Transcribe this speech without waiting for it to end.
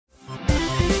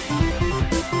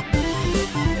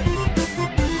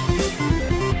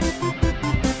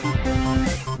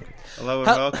Hello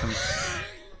and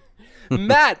welcome.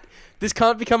 Matt, this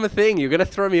can't become a thing. You're going to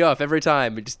throw me off every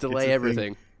time. We just delay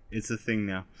everything. It's a thing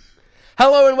now.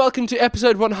 Hello and welcome to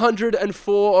episode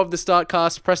 104 of the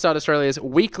Startcast, Press Start Australia's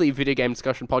weekly video game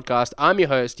discussion podcast. I'm your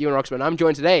host, Ewan Roxman. I'm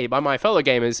joined today by my fellow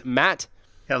gamers, Matt.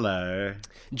 Hello.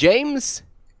 James.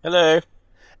 Hello.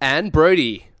 And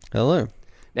Brodie. Hello.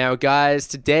 Now, guys,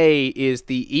 today is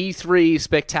the E3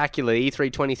 Spectacular,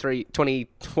 E3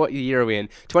 what year are we in?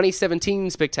 2017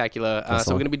 Spectacular.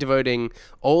 So we're going to be devoting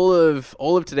all of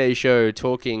today's show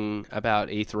talking about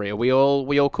E3. Are we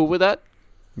all cool with that?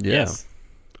 Yeah. Yes.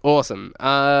 Awesome.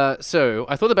 So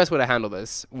I thought the best way to handle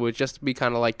this would just be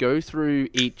kind of like go through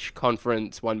each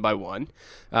conference one by one,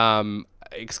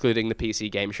 excluding the PC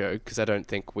game show, because I don't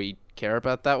think we care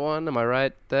about that one. Am I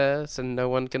right there? So no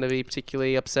one's going to be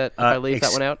particularly upset if I leave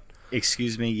that one out?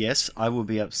 Excuse me, yes, I will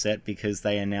be upset because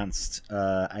they announced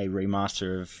a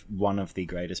remaster of one of the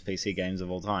greatest PC games of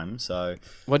all time. So,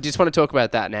 Well, do you just want to talk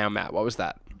about that now, Matt? What was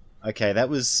that? okay, that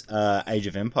was Age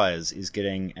of Empires is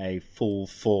getting a full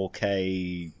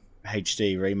 4K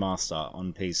HD remaster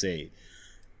on PC.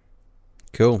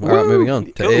 Cool. All right, moving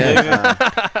on to EA.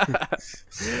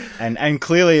 And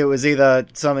clearly it was either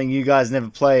something you guys never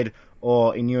played,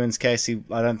 or in Ewan's case,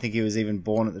 I don't think he was even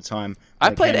born at the time.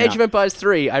 I played Age of Empires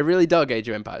 3. I really dug Age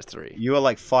of Empires 3. You were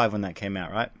like 5 when that came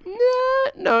out, right?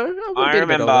 No. I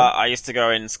remember I used to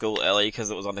go in school early because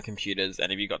it was on the computers,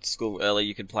 and if you got to school early,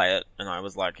 you could play it. And I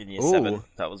was like in year 7.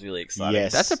 That was really exciting.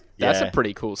 Yes. That's a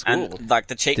pretty cool school. And like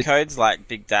the cheat codes, like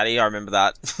Big Daddy, I remember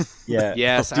that. Yeah.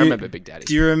 Yes, I remember Big Daddy.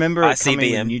 Do you remember it coming with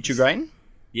ICBM. Nutrigrain?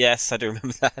 Yes, I do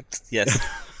remember that. Yes.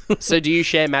 So do you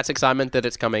share Matt's excitement that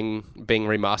it's being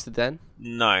remastered then?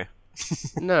 No.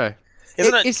 No.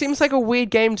 Isn't It seems like a weird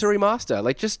game to remaster.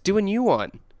 Like, just do a new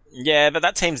one. Yeah, but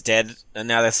that team's dead, and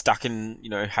now they're stuck in,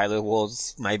 Halo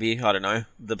Wars, maybe. I don't know.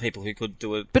 The people who could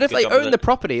do it. But if they own the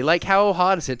property, like, how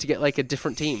hard is it to get, like, a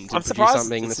different team to I'm produce surprised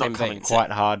something in the it's same not vein? coming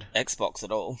Quite hard. Xbox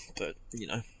at all, but,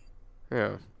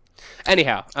 Yeah.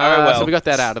 Anyhow, well. so we got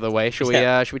that out of the way. Should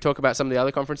we talk about some of the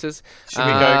other conferences? Should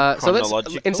we go so let's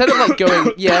chronological? instead of like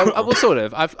going, well, sort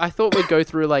of. I thought we'd go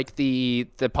through like the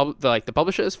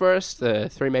publishers first, the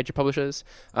 3 major publishers,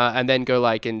 and then go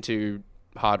like into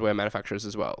hardware manufacturers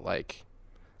as well. Like,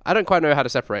 I don't quite know how to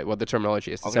separate what the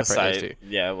terminology is to I was going to separate say, those two.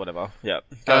 yeah, whatever. Yeah.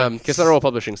 Because they're all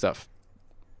publishing stuff.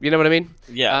 You know what I mean?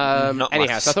 Yeah. Not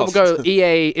Anyhow, much so I thought we'll go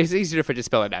EA. It's easier if I just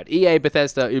spell it out. EA,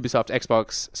 Bethesda, Ubisoft,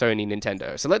 Xbox, Sony,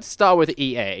 Nintendo. So let's start with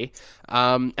EA.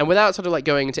 And without sort of like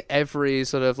going into every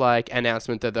sort of like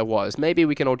announcement that there was, maybe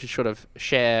we can all just sort of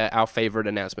share our favorite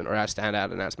announcement or our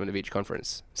standout announcement of each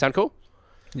conference. Sound cool?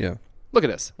 Yeah. Look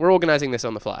at us. We're organizing this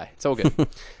on the fly. It's all good.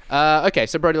 Okay,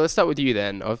 so Brodie, let's start with you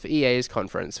then, of EA's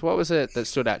conference. What was it that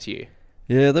stood out to you?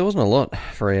 Yeah, there wasn't a lot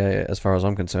for EA as far as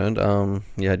I'm concerned.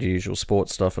 You had your usual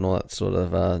sports stuff and all that sort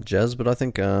of jazz, but I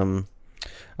think A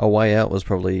Way Out was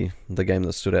probably the game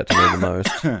that stood out to me the most.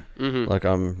 Mm-hmm. Like,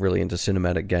 I'm really into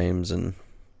cinematic games, and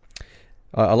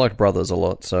I like Brothers a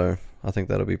lot, so I think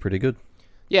that'll be pretty good.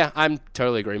 Yeah, I'm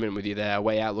totally in agreement with you there.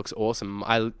 Way Out looks awesome.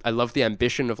 I love the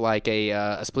ambition of like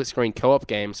a split-screen co-op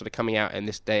game sort of coming out in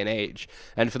this day and age,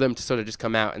 and for them to sort of just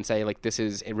come out and say like this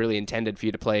is really intended for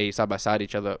you to play side by side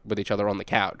with each other on the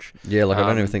couch. Yeah, like I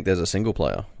don't even think there's a single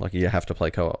player. Like, you have to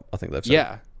play co-op. I think they've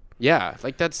said. Yeah,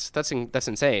 like that's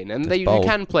insane, and you bold.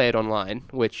 can play it online,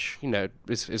 which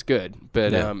is good.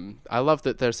 But Yeah. I love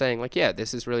that they're saying like, yeah,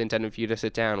 this is really intended for you to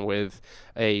sit down with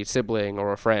a sibling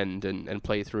or a friend and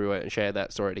play through it and share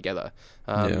that story together.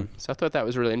 So I thought that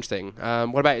was really interesting.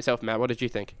 What about yourself, Matt? What did you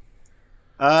think?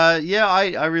 I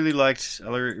really liked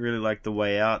The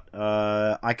Way Out.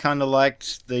 I kind of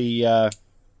liked the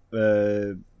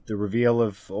reveal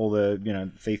of all the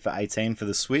FIFA 18 for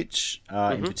the Switch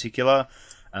in particular.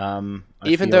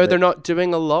 Even though they're not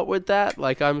doing a lot with that,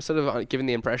 like I'm sort of given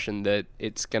the impression that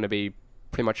it's going to be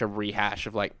pretty much a rehash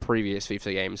of like previous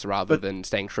FIFA games rather than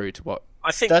staying true to what.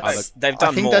 I think they've done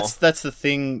I think more. that's the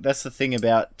thing. That's the thing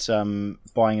about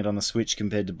buying it on the Switch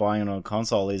compared to buying it on a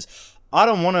console is I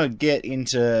don't want to get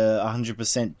into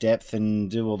 100% depth and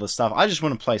do all the stuff. I just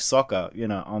want to play soccer,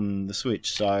 on the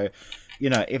Switch. So,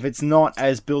 if it's not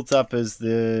as built up as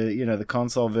the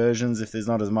console versions, if there's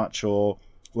not as much or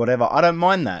whatever, I don't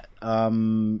mind that.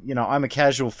 I'm a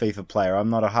casual FIFA player. I'm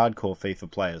not a hardcore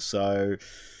FIFA player. So,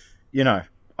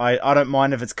 I don't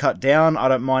mind if it's cut down. I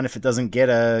don't mind if it doesn't get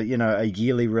a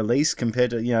yearly release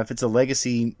compared to, if it's a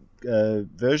legacy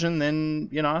version, then,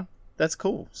 that's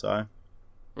cool. So,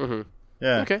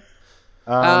 yeah. Okay.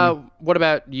 What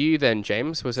about you then,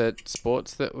 James? Was it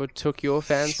sports that took your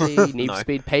fancy? Need for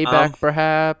Speed Payback,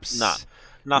 perhaps? Nah.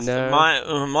 Nothing.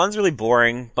 No. Mine's really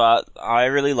boring, but I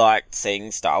really liked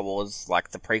seeing Star Wars,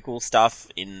 like the prequel stuff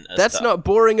in. That's not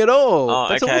boring at all. Oh,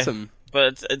 That's okay. awesome.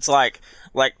 But it's like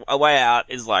A Way Out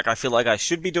is like, I feel like I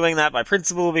should be doing that by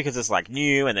principle because it's like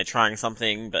new and they're trying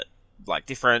something, but like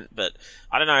different. But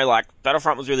I don't know, like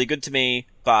Battlefront was really good to me,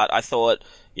 but I thought,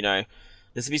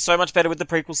 this would be so much better with the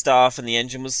prequel stuff, and the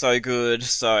engine was so good,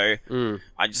 so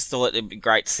I just thought it'd be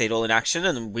great to see it all in action,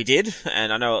 and we did,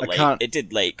 and I know it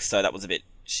did leak, so that was a bit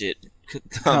shit.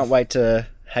 Can't wait to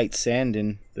hate sand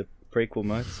in the prequel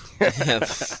modes.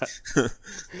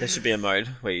 There should be a mode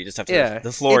where you just have to...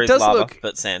 The floor is lava,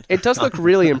 but sand. It does look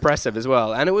really impressive as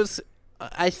well, and it was...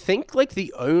 I think, like,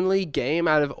 the only game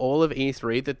out of all of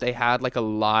E3 that they had, like, a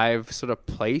live sort of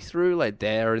playthrough, like,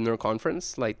 there in their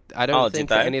conference. Like, I don't think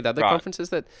for any of the other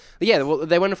conferences that... Yeah, well,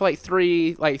 they went for, like,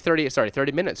 30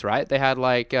 minutes, right? They had,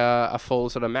 like, a full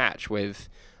sort of match with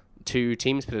 2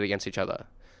 teams pitted against each other.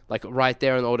 Like, right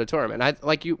there in the auditorium. And,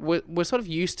 we're sort of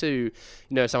used to,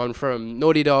 someone from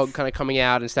Naughty Dog kind of coming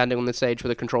out and standing on the stage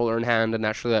with a controller in hand and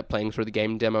actually like, playing through the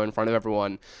game demo in front of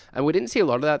everyone. And we didn't see a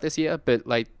lot of that this year, but,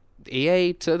 like,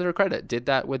 EA, to their credit, did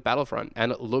that with Battlefront,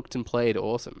 and it looked and played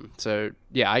awesome. So,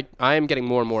 yeah, I am getting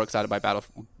more and more excited by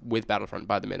Battlefront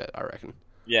by the minute, I reckon.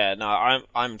 Yeah, no,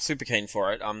 I'm super keen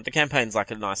for it. The campaign's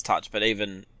like a nice touch, but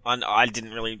even I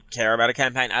didn't really care about a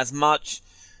campaign as much.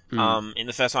 In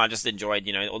the first one, I just enjoyed,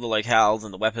 all the locales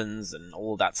and the weapons and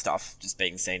all that stuff just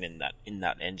being seen in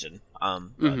that engine.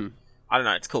 But I don't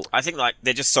know, it's cool. I think like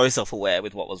they're just so self-aware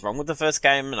with what was wrong with the first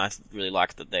game, and I really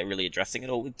like that they're really addressing it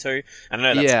all with 2. And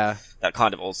I know that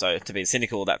kind of also, to be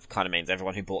cynical, that kind of means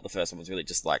everyone who bought the first one was really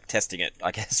just like testing it,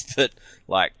 I guess. But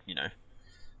like,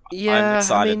 I'm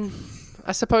excited.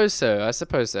 I suppose so.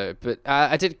 But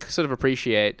I did sort of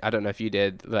appreciate, I don't know if you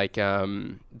did, like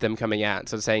them coming out,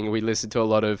 sort of saying we listened to a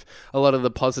lot of the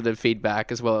positive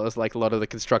feedback as well as like a lot of the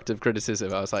constructive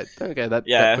criticism. I was like, okay,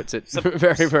 that puts it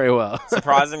very, very well.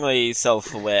 Surprisingly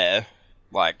self-aware.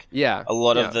 Like, a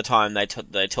lot of the time they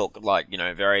talk like,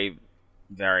 very,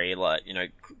 very like,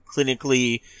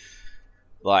 clinically,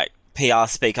 like PR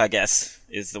speak, I guess,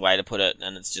 is the way to put it.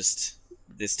 And it's just...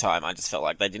 This time, I just felt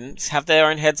like they didn't have their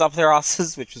own heads up their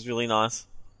asses, which was really nice.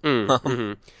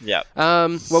 Yeah.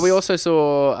 Well, we also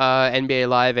saw NBA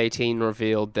Live 18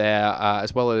 revealed there,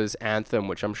 as well as Anthem,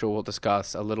 which I'm sure we'll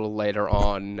discuss a little later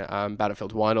on.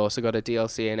 Battlefield 1 also got a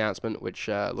DLC announcement, which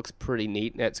looks pretty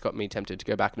neat. It's got me tempted to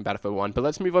go back into Battlefield 1. But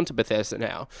let's move on to Bethesda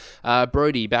now.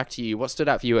 Brodie, back to you. What stood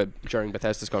out for you during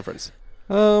Bethesda's conference?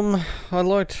 I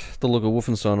liked the look of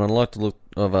Wolfenstein. I liked the look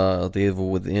of The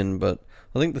Evil Within, but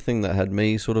I think the thing that had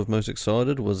me sort of most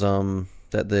excited was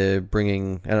that they're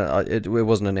bringing, and it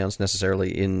wasn't announced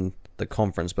necessarily in the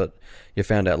conference, but you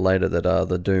found out later that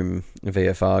the Doom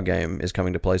VFR game is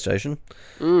coming to PlayStation,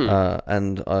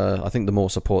 and I think the more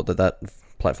support that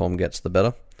platform gets, the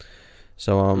better.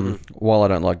 So while I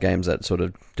don't like games that sort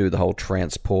of do the whole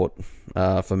transport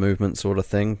for movement sort of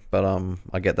thing, but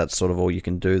I get that's sort of all you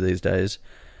can do these days,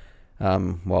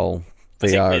 while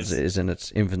VR is in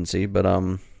its infancy, but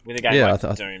with a game like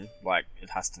Doom, like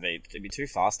it'd be too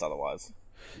fast otherwise.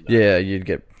 Yeah,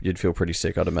 you'd feel pretty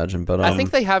sick, I'd imagine. But I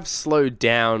think they have slowed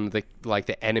down the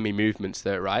enemy movements,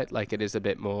 though, right? Like it is a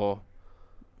bit more.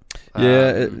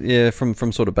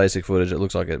 From sort of basic footage, it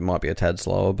looks like it might be a tad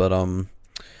slower, but I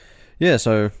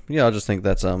just think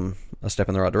that's a step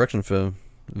in the right direction for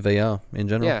VR in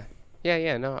general.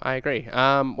 Yeah. No, I agree.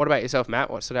 What about yourself,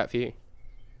 Matt? What stood out for you?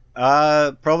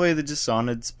 Probably the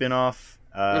Dishonored spin-off.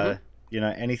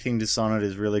 Anything Dishonored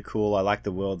is really cool. I like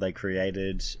the world they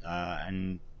created,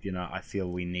 and I feel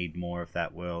we need more of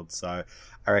that world. So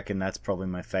I reckon that's probably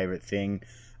my favorite thing.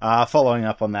 Following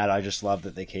up on that, I just love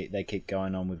that they keep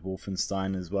going on with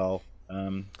Wolfenstein as well.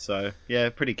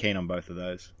 Pretty keen on both of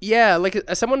those. Yeah, like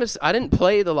as someone I didn't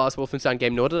play the last Wolfenstein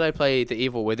game, nor did I play The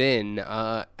Evil Within.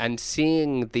 And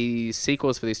seeing the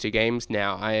sequels for these 2 games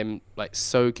now, I am like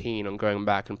so keen on going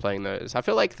back and playing those. I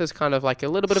feel like there's kind of like a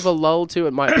little bit of a lull too.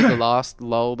 It might be the last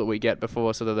lull that we get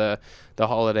before sort of the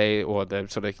holiday or the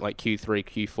sort of like Q3,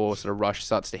 Q4 sort of rush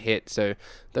starts to hit. So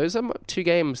those are 2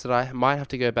 games that I might have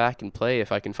to go back and play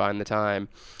if I can find the time.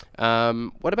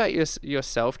 What about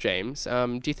yourself, James?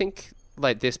 Do you think,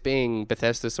 like this being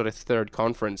Bethesda's sort of 3rd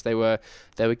conference, they were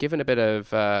given a bit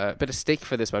of stick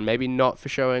for this one, maybe not for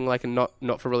showing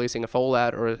not for releasing a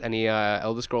Fallout or any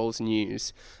Elder Scrolls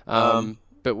news,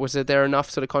 but was there enough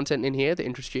sort of content in here that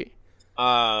interests you?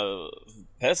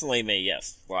 Personally, me,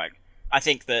 yes. Like, I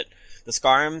think that the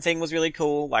Skyrim thing was really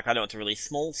cool. Like, I know it's a really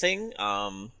small thing.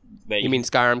 You mean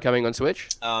Skyrim coming on Switch?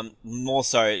 More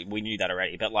so, we knew that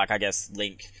already, but like, I guess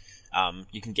Link.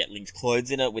 You can get Link's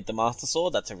clothes in it with the Master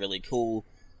Sword. That's a really cool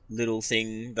little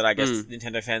thing that I guess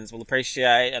Nintendo fans will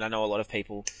appreciate, and I know a lot of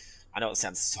people. I know it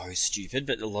sounds so stupid,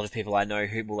 but a lot of people I know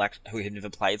who have never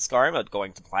played Skyrim are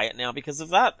going to play it now because of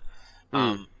that.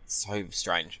 So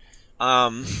strange.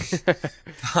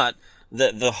 But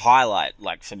the highlight,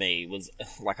 like for me, was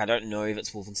like I don't know if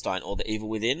it's Wolfenstein or The Evil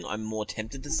Within. I'm more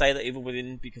tempted to say The Evil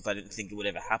Within because I didn't think it would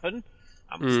ever happen.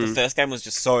 Because the first game was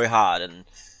just so hard and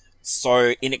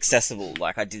so inaccessible.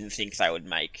 Like I didn't think they would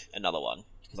make another one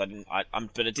because I didn't.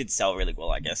 But it did sell really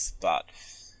well, I guess. But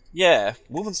yeah,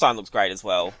 Wolfenstein looks great as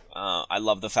well. I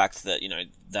love the fact that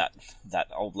that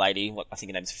old lady, I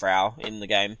think her name's Frau in the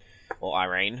game, or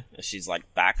Irene, she's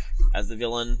like back as the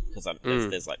villain because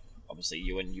there's like obviously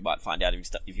Ewan, you might find out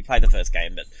if you play the first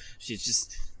game, but she's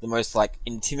just the most like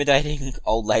intimidating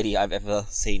old lady I've ever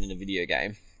seen in a video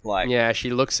game. Like, yeah,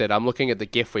 she looks it. I'm looking at the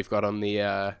GIF we've got on the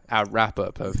our wrap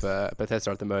up of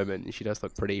Bethesda at the moment, and she does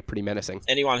look pretty menacing.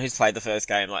 Anyone who's played the first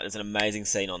game, like, there's an amazing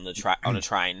scene on on a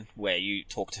train where you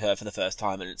talk to her for the first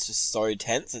time, and it's just so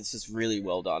tense. It's just really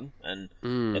well done, and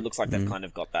it looks like they've kind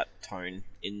of got that tone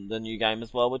in the new game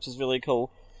as well, which is really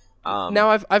cool. Now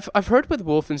I've heard with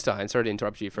Wolfenstein. Sorry to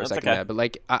interrupt you for a second there, but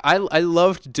like I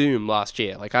loved Doom last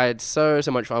year. Like I had so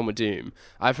much fun with Doom.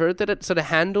 I've heard that it sort of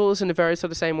handles in a very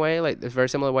sort of same way, like a very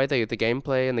similar way. The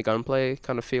gameplay and the gunplay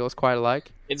kind of feels quite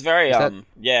alike. It's very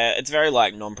it's very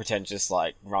like non-pretentious,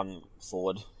 like run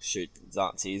forward, shoot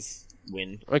Nazis,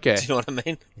 win. Okay, do you know what I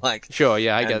mean? Like sure,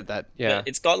 yeah, I get that. Yeah,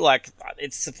 it's got like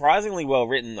it's surprisingly well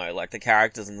written though. Like the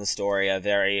characters in the story are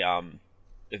very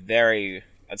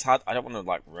It's hard. I don't want to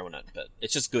like ruin it, but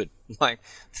it's just good. Like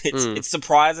it's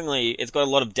surprisingly, it's got a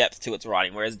lot of depth to its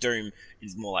writing. Whereas Doom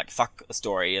is more like fuck a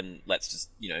story and let's just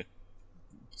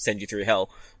send you through hell,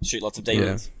 shoot lots of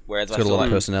demons. Yeah. Whereas It's I got a feel lot of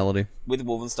like personality. with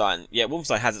Wolfenstein,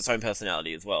 Wolfenstein has its own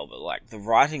personality as well. But like the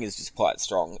writing is just quite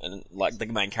strong, and like the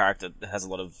main character has a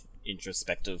lot of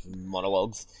introspective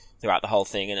monologues throughout the whole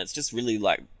thing, and it's just really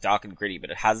like dark and gritty, but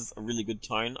it has a really good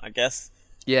tone, I guess.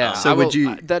 Yeah, So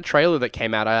that trailer that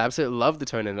came out, I absolutely loved the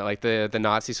tone in it. Like the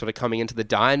Nazis sort of coming into the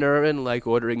diner and like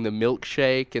ordering the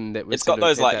milkshake, and it's got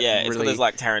those like it's got those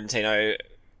like Tarantino.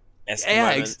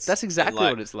 That's exactly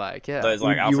what it's like. Yeah, those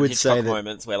like You Alfred would Hitchcock say that-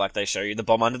 moments where like they show you the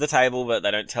bomb under the table, but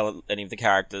they don't tell any of the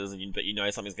characters, but you know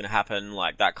something's going to happen,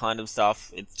 like that kind of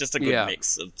stuff. It's just a good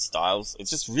mix of styles.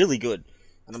 It's just really good,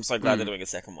 and I'm so glad they're doing a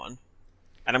second one.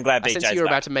 And I'm glad BJ's Since you were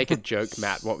back. about to make a joke,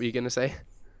 Matt, what were you going to say?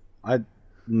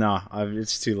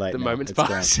 It's too late. The now. moment's It's gone.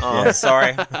 passed. Oh,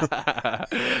 sorry.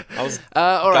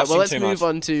 All right, well, let's too move much.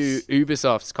 on to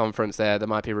Ubisoft's conference there. There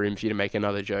might be room for you to make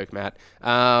another joke, Matt.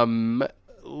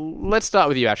 Let's start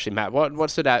with you, actually, Matt. What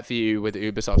stood out for you with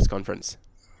Ubisoft's conference?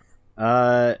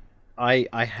 I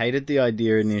hated the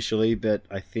idea initially, but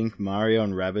I think Mario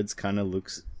and Rabbids kind of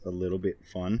looks a little bit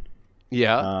fun.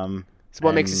 Yeah. So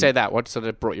what makes you say that? What sort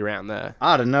of brought you around there?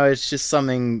 I don't know. It's just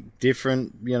something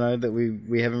different, that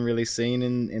we haven't really seen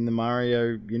in the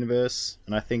Mario universe,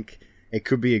 and I think it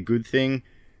could be a good thing.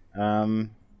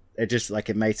 It just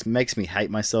it makes me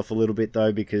hate myself a little bit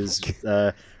though, because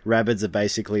Rabbids are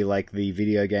basically like the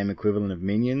video game equivalent of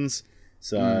Minions.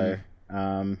 So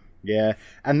yeah,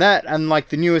 and like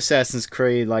the new Assassin's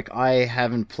Creed, like I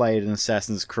haven't played an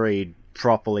Assassin's Creed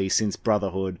properly since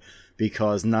Brotherhood,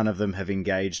 because none of them have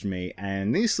engaged me,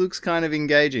 and this looks kind of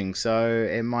engaging, so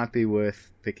it might be worth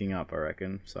picking up, I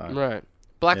reckon. So Right.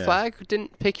 Black Flag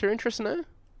didn't pick your interest, no?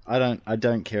 I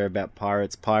don't care about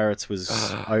Pirates. Pirates was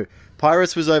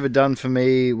overdone for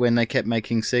me when they kept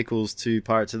making sequels to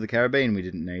Pirates of the Caribbean we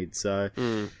didn't need. So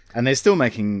and they're still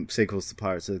making sequels to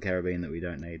Pirates of the Caribbean that we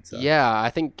don't need. So Yeah, I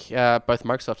think both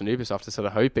Microsoft and Ubisoft are sort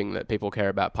of hoping that people care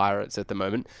about pirates at the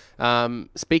moment.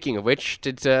 Speaking of which,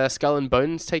 did Skull and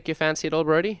Bones take your fancy at all,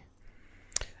 Brodie?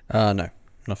 No,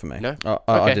 not for me. No?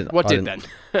 Okay, What did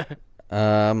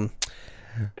then?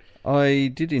 I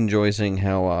did enjoy seeing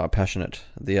how passionate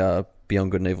the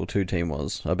Beyond Good and Evil 2 team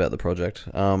was about the project.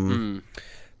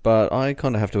 But I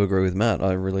kind of have to agree with Matt.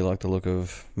 I really like the look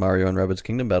of Mario and Rabbids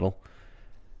Kingdom Battle.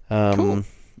 Cool.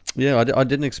 Yeah, I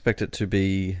didn't expect it to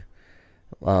be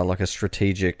like a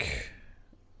strategic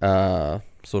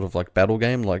sort of like battle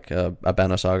game, like a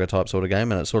Banner Saga type sort of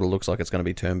game, and it sort of looks like it's going to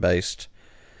be turn-based,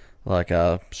 like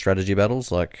strategy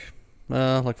battles, like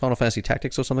Final Fantasy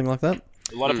Tactics or something like that.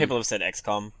 A lot of people have said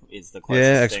XCOM is the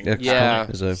closest thing. XCOM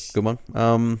is a good one.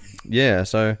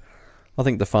 So I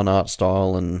think the fun art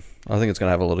style, and I think it's going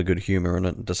to have a lot of good humour in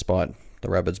it, despite the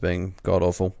Rabbids being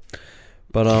god-awful.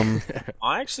 But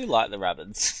I actually like the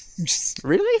Rabbids.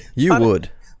 Really? You would.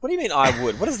 What do you mean I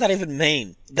would? What does that even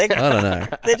mean? I don't know.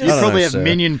 They're You just probably have sir.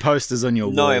 Minion posters on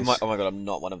your no. walls. Oh my god, I'm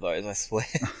not one of those. I swear.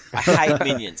 I hate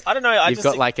minions. I don't know. You've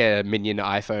got like a Minion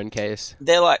iPhone case.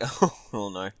 they're like oh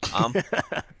no.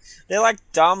 They're like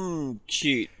dumb,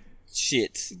 cute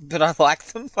shit, but I like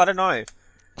them. I don't know.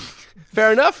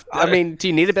 Fair enough. I I don't- mean, do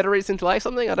you need a better reason to like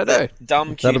something? I don't know.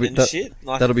 Dumb, cute, and that- shit.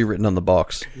 Like, That'll be written on the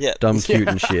box. Yeah. Dumb, cute,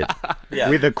 and shit. yeah.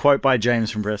 With a quote by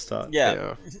James from Breastart.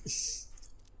 yeah.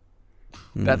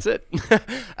 That's it.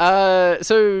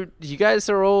 So you guys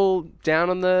are all down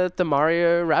on the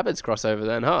Mario Rabbids crossover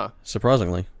then, huh?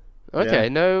 Surprisingly. Okay, Yeah.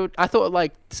 no, I thought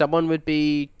like someone would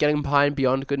be getting behind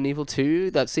Beyond Good and Evil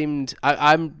 2. That seemed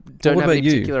I don't What have about any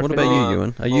you? particular. What about affinity. you,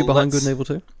 Ewan? Are you well, behind let's- Good and Evil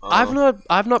too?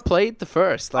 I've not played the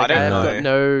first. Like I don't I've got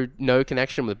know. no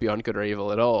connection with Beyond Good or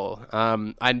Evil at all.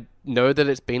 I know that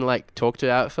it's been like talked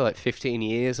about for like 15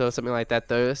 years or something like that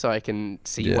though, so I can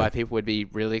see Yeah. why people would be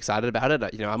really excited about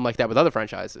it. You know, I'm like that with other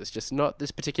franchises, just not this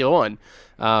particular one.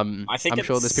 I think I'm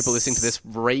sure there's people listening to it's-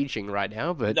 this raging right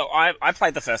now, but No, I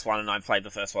played the first one, and I played the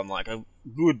first one like a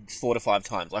good 4 to 5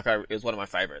 times. Like it was one of my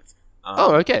favorites.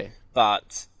 oh, okay.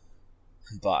 But,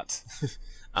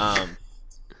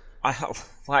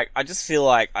 I just feel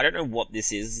like I don't know what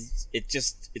this is.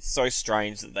 It's so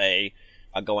strange that they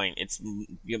are going. It's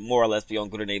more or less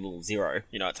Beyond Good and Evil 0.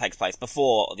 You know, it takes place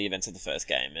before the events of the first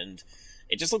game, and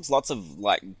it just looks lots of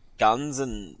like guns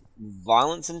and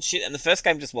violence and shit. And the first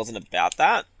game just wasn't about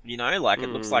that. You know, like it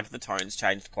looks like the tone's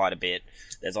changed quite a bit.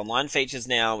 There's online features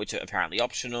now, which are apparently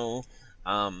optional.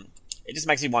 It just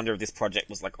makes me wonder if this project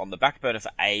was like on the back burner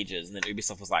for ages, and then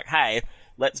Ubisoft was like, "Hey,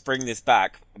 let's bring this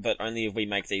back, but only if we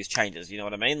make these changes." You know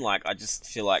what I mean? Like, I just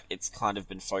feel like it's kind of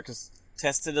been focus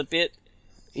tested a bit.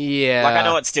 Yeah. Like, I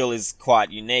know it still is quite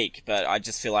unique, but I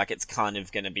just feel like it's kind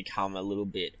of going to become a little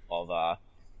bit of a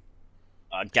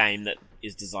game that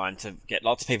is designed to get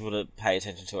lots of people to pay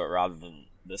attention to it, rather than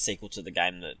the sequel to the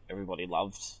game that everybody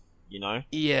loved. You know?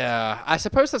 Yeah, I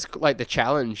suppose that's like the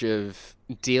challenge of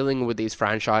dealing with these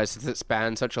franchises that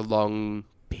span such a long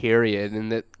period, and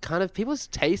that kind of people's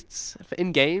tastes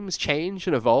in games change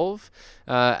and evolve.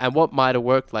 And what might have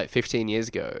worked like 15 years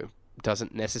ago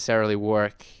doesn't necessarily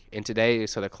work in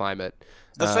today's sort of climate.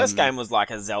 The first game was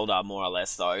like a Zelda, more or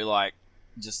less, though, like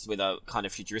just with a kind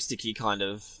of futuristic-y kind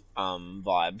of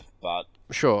vibe. But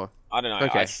Sure. I don't know.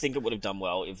 Okay. I think it would have done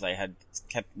well if they had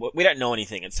kept. We don't know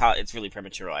anything. It's hard. It's really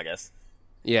premature, I guess.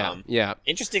 Yeah. Yeah.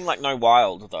 Interesting, like No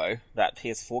Wild though. That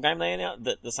PS4 game they announced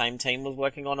that the same team was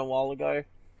working on a while ago. Do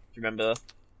you remember?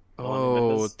 No one Oh,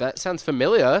 remembers? that sounds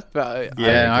familiar, but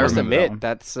Yeah, I must remember that admit one.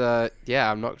 that's yeah,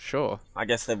 I'm not sure. I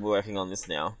guess they're working on this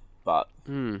now, but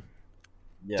Hmm.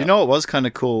 yeah. Do you know what was kind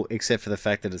of cool, except for the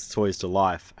fact that it's Toys to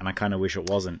Life, and I kind of wish it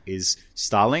wasn't, is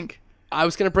Starlink. I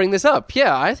was going to bring this up.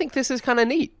 Yeah, I think this is kind of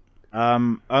neat.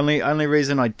 Only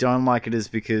reason I don't like it is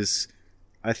because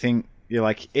I think you're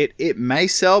like it may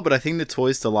sell, but I think the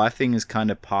Toys to Life thing is kind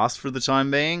of past for the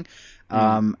time being.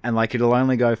 And like it'll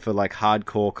only go for like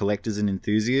hardcore collectors and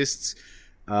enthusiasts.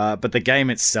 But the game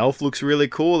itself looks really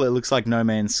cool. It looks like No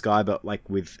Man's Sky, but like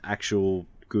with actual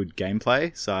good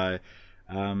gameplay. So,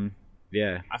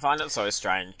 yeah. I find it so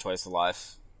strange. Toys to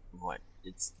Life, like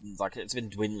it's been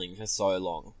dwindling for so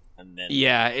long, and then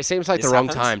Yeah, it seems like This the wrong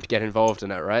happens? time to get involved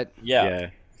in it, right? yeah.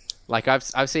 Like I've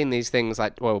seen these things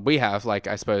like, well, we have, like,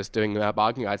 I suppose doing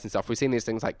bargain guides and stuff. We've seen these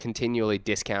things like continually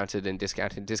discounted and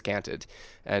discounted and discounted,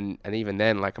 and even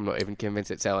then, like, I'm not even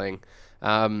convinced it's selling.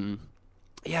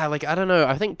 Yeah, like, I don't know.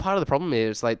 I think part of the problem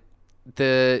is like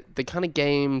the kind of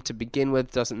game to begin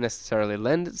with doesn't necessarily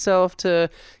lend itself to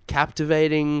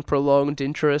captivating prolonged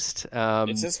interest.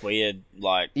 It's just weird,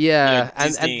 like Yeah,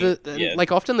 you know, Disney- and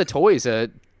like often the toys are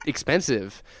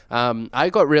expensive. I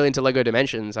got really into Lego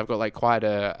Dimensions. I've got like quite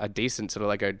a decent sort of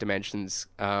Lego Dimensions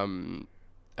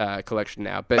collection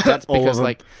now, but that's All of because them?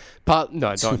 like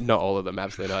not all of them,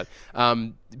 absolutely not.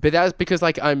 But that's because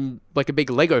like I'm like a big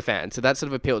Lego fan, so that sort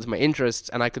of appealed to my interests,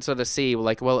 and I could sort of see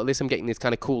like, well, at least I'm getting these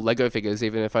kind of cool Lego figures,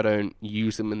 even if I don't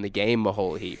use them in the game a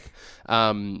whole heap.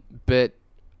 But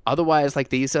otherwise, like,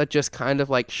 these are just kind of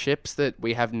like ships that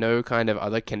we have no kind of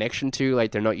other connection to.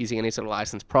 Like, they're not using any sort of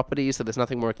licensed properties, so there's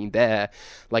nothing working there.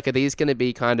 Like, are these going to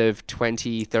be kind of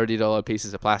 $20, $30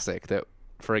 pieces of plastic that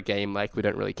for a game like we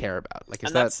don't really care about? Like,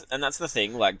 is and that's the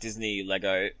thing. Like Disney and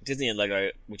Lego,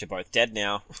 which are both dead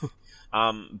now,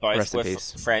 both Rest in were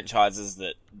peace. franchises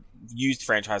that used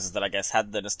franchises that I guess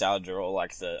had the nostalgia or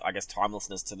like the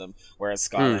timelessness to them, whereas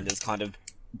Skylanders kind of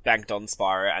banked on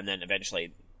Spyro, and then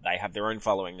eventually they have their own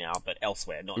following now, but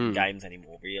elsewhere, not in games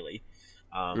anymore, really.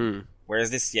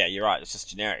 Whereas this, yeah, you're right, it's just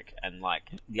generic, and like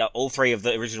all three of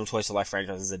the original Toys to Life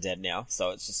franchises are dead now, so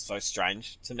it's just so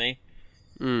strange to me.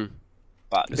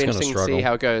 But It'll be interesting to see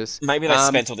how it goes. maybe they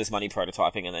spent all this money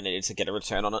prototyping and they needed to get a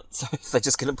return on it, so they're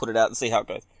just going to put it out and see how it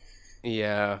goes.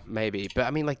 Yeah, maybe. But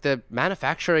I mean, like, the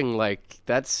manufacturing, like,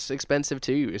 that's expensive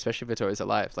too, especially for Toys to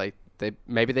Life. Like,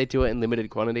 maybe they do it in limited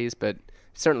quantities, but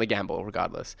certainly gamble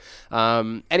regardless.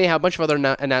 Anyhow, a bunch of other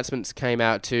announcements came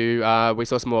out too. We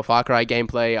saw some more Far Cry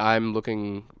gameplay.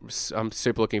 I'm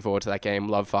super looking forward to that game.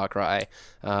 Love Far Cry.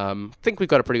 Think we've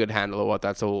got a pretty good handle of what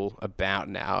that's all about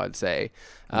now, I'd say.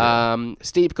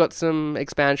 Steep got some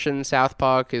expansion. South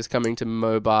Park is coming to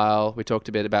mobile. We talked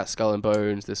a bit about Skull and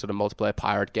Bones, this sort of multiplayer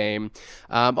pirate game.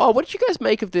 What did you guys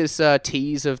make of this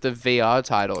tease of the VR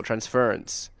title,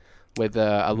 Transference, with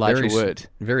Elijah Wood?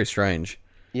 Very strange.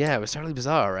 Yeah, it was totally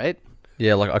bizarre, right?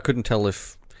 Yeah, like I couldn't tell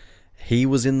if he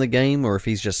was in the game or if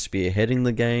he's just spearheading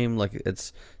the game. Like,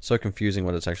 it's so confusing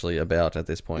what it's actually about at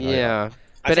this point. Yeah.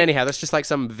 But anyhow, that's just like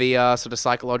some VR sort of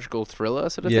psychological thriller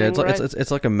sort of thing, it's like, right? it's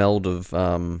like a meld of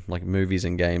like movies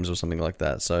and games or something like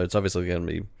that. So it's obviously going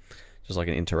to be just like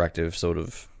an interactive sort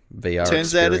of VR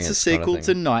Turns out it's a sequel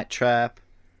to Night Trap.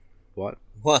 What?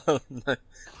 Well, no,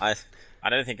 I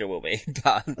don't think it will be,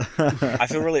 but I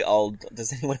feel really old.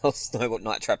 Does anyone else know what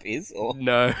Night Trap is? Or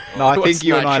No. No, I think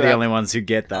you and I are the only ones who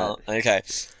get that. Okay.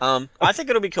 I think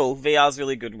it'll be cool. VR's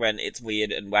really good when it's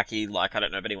weird and wacky. Like, I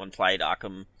don't know if anyone played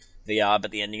Arkham VR, but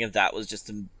the ending of that was just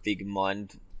a big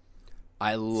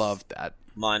I loved that.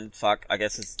 mind fuck, I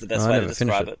guess is the best way to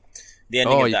describe it. The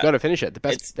ending of you've got to finish it.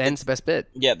 The end's the best bit.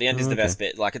 Yeah, the end is the best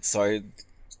bit. Like, it's so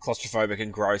claustrophobic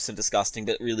and gross and disgusting,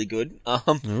 but really good.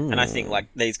 And I think like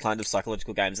these kind of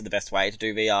psychological games are the best way to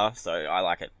do VR, so I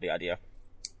like it. The idea,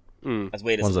 as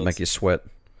weird as ones it that make you sweat.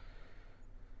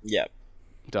 Yeah.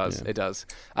 It does.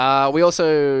 We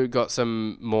also got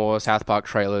some more South Park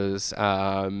trailers.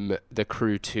 The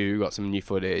Crew 2 got some new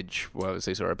footage. Well,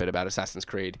 we saw a bit about Assassin's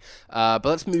Creed. But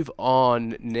let's move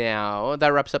on now.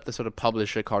 That wraps up the sort of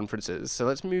publisher conferences. So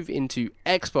let's move into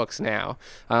Xbox now.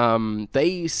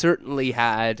 They certainly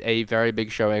had a very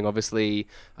big showing. Obviously,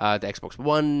 the Xbox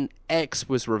One X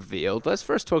was revealed. Let's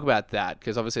first talk about that,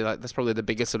 because obviously that's probably the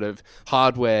biggest sort of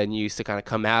hardware news to kind of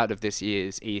come out of this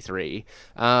year's E3.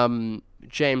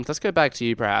 James, let's go back to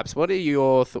you. Perhaps what are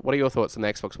your thoughts on the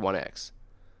Xbox One X?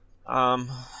 I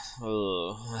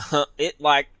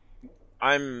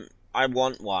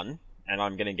want one, and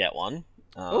I'm gonna get one.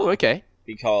 Okay.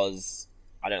 Because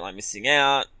I don't like missing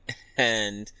out,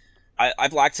 and I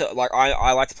like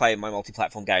to play my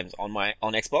multi-platform games on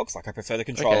Xbox. Like, I prefer the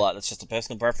controller. Okay. That's just a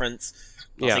personal preference.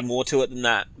 Nothing more to it than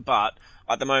that. But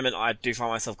at the moment, I do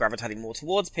find myself gravitating more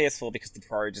towards PS4 because the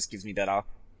Pro just gives me better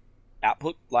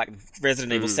output. Like,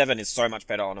 Resident Evil 7 is so much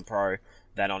better on a Pro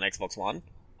than on Xbox One.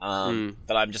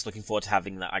 But I'm just looking forward to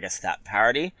having that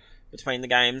parity between the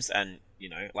games, and, you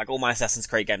know, like, all my Assassin's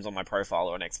Creed games on my profile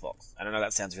are on Xbox. I don't know,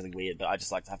 that sounds really weird, but I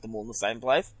just like to have them all in the same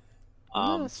place.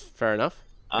 That's fair enough.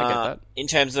 I get that. In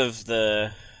terms of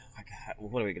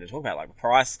what are we going to talk about? Like, the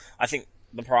price, I think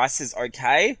the price is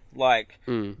okay. Like,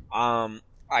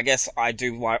 I guess I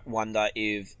do wonder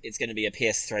if it's going to be a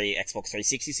PS3, Xbox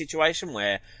 360 situation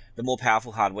where the more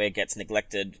powerful hardware gets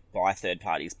neglected by third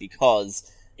parties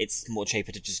because it's more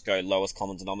cheaper to just go lowest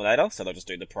common denominator. So they'll just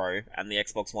do the Pro and the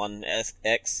Xbox One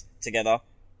X together,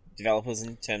 developers,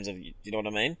 in terms of, you know what I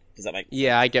mean? Does that make sense?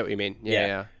 Yeah, I get what you mean.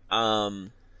 Yeah.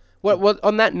 What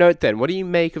on that note then, what do you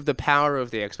make of the power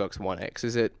of the Xbox One X?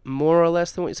 Is it more or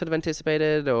less than what you sort of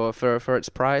anticipated, or for its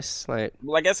price? Like,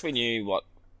 well, I guess we knew what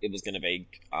it was going to be,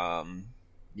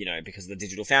 you know, because of the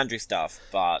Digital Foundry stuff,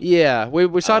 but... Yeah,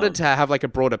 we started to have, like, a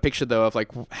broader picture, though, of, like,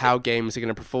 how games are going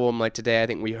to perform. Like, today, I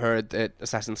think we heard that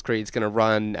Assassin's Creed is going to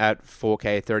run at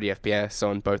 4K 30 FPS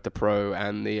on both the Pro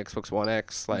and the Xbox One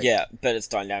X. Like, yeah, but it's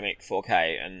dynamic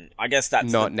 4K, and I guess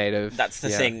that's... Not native. That's the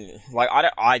thing. Like,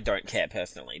 I don't care,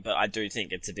 personally, but I do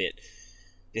think it's a bit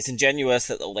disingenuous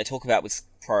that all they talk about with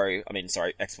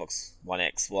Xbox One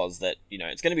X was that, you know,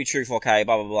 it's going to be true 4K,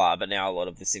 blah, blah, blah, but now a lot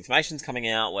of this information's coming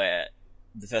out where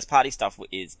the first party stuff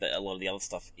is, but a lot of the other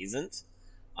stuff isn't.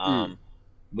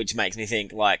 Which makes me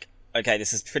think, like, okay,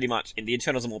 this is pretty much, the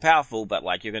internals are more powerful, but,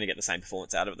 like, you're going to get the same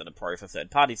performance out of it than a Pro for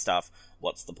third party stuff.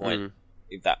 What's the point?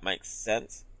 If that makes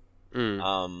sense.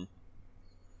 But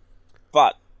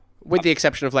with the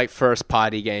exception of, like, first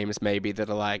party games maybe that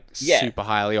are, like, super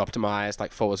highly optimized,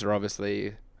 like Forza,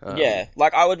 obviously.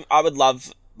 Like, I would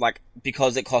love, like,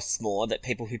 because it costs more, that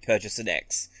people who purchase an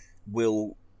X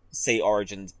will see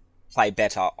Origins play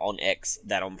better on X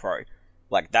than on Pro.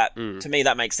 Like, that, to me,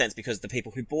 that makes sense, because the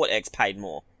people who bought X paid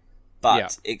more.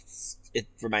 But it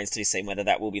remains to be seen whether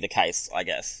that will be the case, I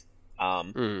guess.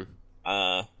 But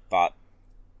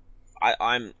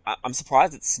I'm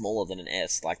surprised it's smaller than an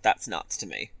S. Like, that's nuts to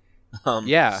me.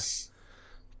 Yeah.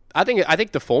 I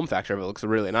think the form factor of it looks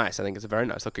really nice. I think it's a very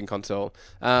nice looking console.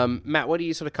 Matt, what do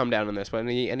you sort of come down on this one?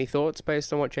 Any thoughts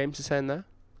based on what James is saying there?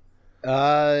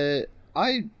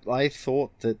 I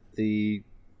thought that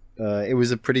it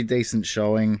was a pretty decent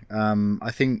showing.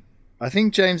 I think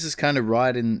James is kind of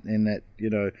right in that, you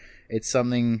know, it's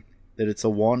something that it's a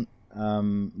want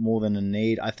more than a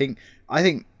need. I think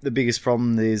the biggest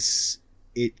problem is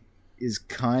it is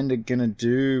kind of gonna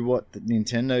do what the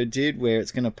Nintendo did, where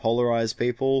it's gonna polarize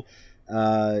people.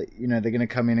 You know, they're gonna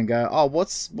come in and go, oh,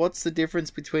 what's the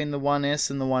difference between the 1S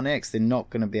and the 1X? They're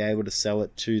not gonna be able to sell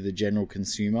it to the general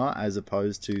consumer as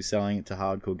opposed to selling it to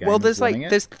hardcore gamers. Well,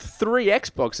 there's 3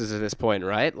 Xboxes at this point,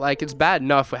 right? Like, it's bad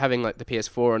enough having like the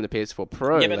PS4 and the PS4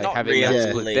 Pro, Yeah, but like not having really. that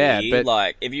split there. But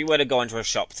Like, if you were to go into a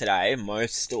shop today,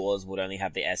 most stores would only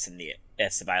have the S and the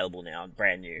S available now,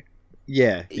 brand new.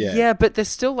 Yeah, but there's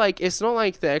still like, it's not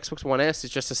like the Xbox One S is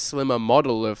just a slimmer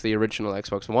model of the original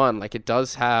Xbox One. Like, it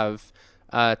does have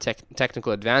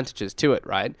technical advantages to it,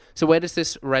 right? So where does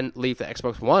this leave the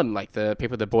Xbox One? Like, the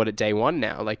people that bought it day one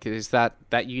now, like, is that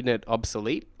unit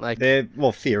obsolete? Like,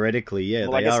 well, theoretically, yeah,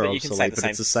 Well, I they guess are you can say obsolete, but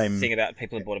it's the same thing about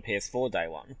people who bought a PS4 day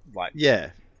one. Like, yeah,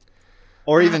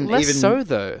 or even less even so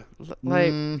though. Like,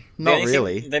 the not only thing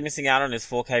really. they're missing out on is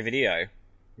 4K video.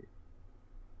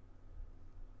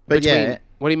 But yeah,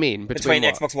 what do you mean Between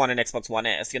what? Xbox One and Xbox One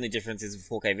S, the only difference is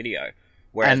 4K video.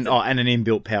 Whereas and an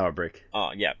inbuilt power brick.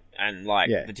 Oh, yeah. And, like,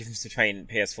 Yeah. the difference between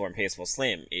PS4 and PS4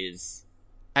 Slim is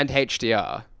And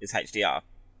HDR. HDR.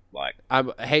 Like,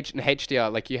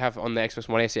 HDR, like you have on the Xbox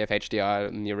One S, you have HDR,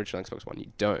 and the original Xbox One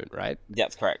you don't, right?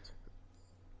 that's correct.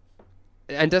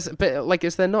 And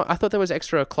is there not? I thought there was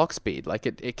extra clock speed. Like,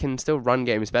 it can still run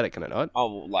games better, can it not? Oh,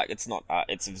 like, it's not,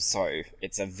 it's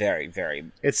a very,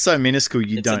 very... It's so minuscule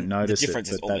you don't notice the difference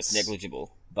it. is But almost that's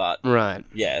negligible. But, Right.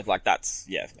 yeah, like, that's,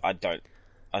 yeah, I don't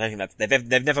think that's...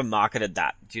 They've never marketed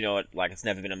that. Do you know what? Like, it's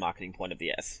never been a marketing point of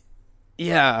the S.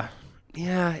 Yeah.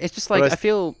 Yeah, it's just like But I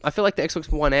feel like the Xbox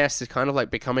One S is kind of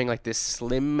like becoming like this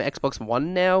slim Xbox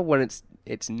One now when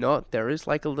it's not. There is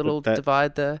like a little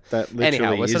divide there. That literally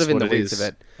Anyhow, we're sort of in the what it weeds is. of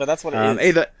it. But that's what it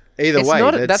is. Either It's way,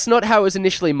 not, that's not how it was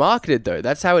initially marketed, though.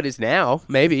 That's how it is now,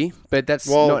 maybe, but that's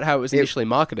not how it was initially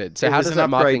marketed. So how does that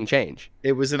marketing change?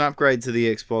 It was an upgrade to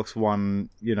the Xbox One,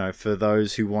 you know, for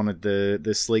those who wanted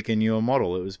the sleeker newer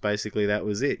model. It was basically, that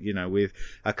was it, you know, with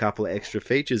a couple of extra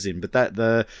features in. But that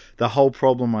the whole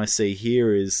problem I see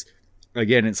here is,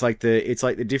 again, it's like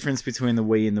the difference between the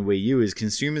Wii and the Wii U is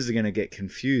consumers are going to get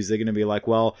confused. They're going to be like,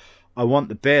 well, I want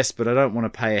the best, but I don't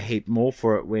want to pay a heap more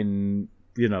for it when,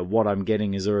 you know, what I'm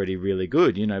getting is already really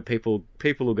good. You know, people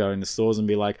will go in the stores and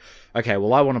be like, okay,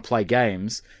 well, I want to play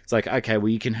games. It's like, okay, well,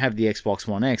 you can have the Xbox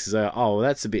One X. It's like, oh,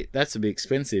 that's a bit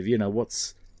expensive. You know,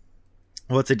 what's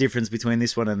the difference between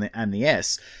this one and the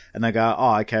S? And they go,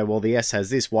 oh, okay, well, the S has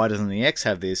this. Why doesn't the X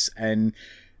have this? And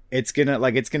it's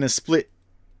gonna split,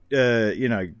 you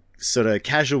know, sort of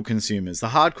casual consumers. The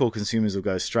hardcore consumers will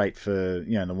go straight for,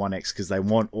 you know, the One X because they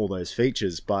want all those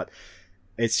features. But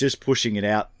it's just pushing it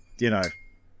out. You know,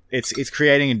 it's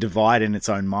creating a divide in its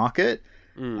own market.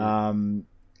 And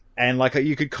like,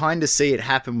 you could kind of see it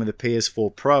happen with the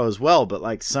PS4 Pro as well, but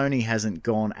like, Sony hasn't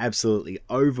gone absolutely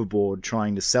overboard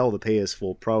trying to sell the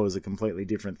PS4 Pro as a completely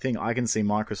different thing. I can see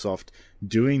Microsoft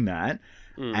doing that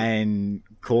and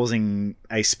causing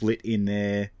a split in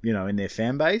their, you know, in their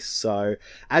fan base. So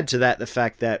add to that the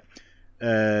fact that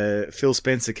Phil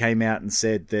Spencer came out and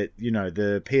said that, you know,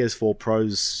 the PS4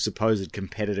 Pro's supposed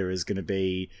competitor is going to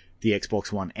be the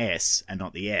Xbox One S and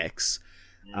not the X.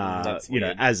 You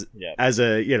know, as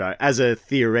a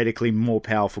theoretically more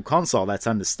powerful console, that's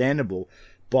understandable.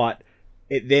 But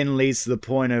it then leads to the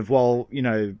point of, well, you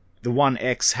know, the One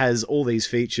X has all these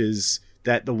features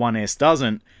that the One S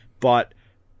doesn't. But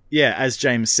yeah, as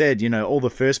James said, you know, all the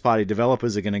first-party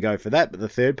developers are going to go for that, but the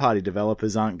third-party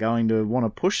developers aren't going to want to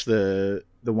push the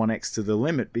One X to the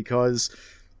limit, because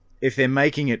if they're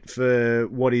making it for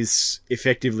what is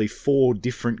effectively 4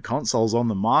 different consoles on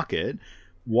the market,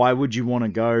 why would you want to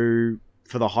go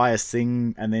for the highest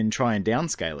thing and then try and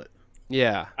downscale it?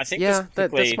 Yeah, I think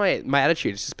that's my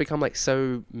attitude. It's just become like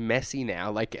so messy now.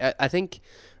 Like, I think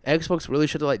Xbox really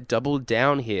should have like doubled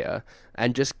down here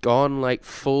and just gone like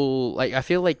full. Like, I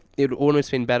feel like it would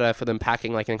almost been better for them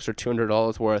packing like an extra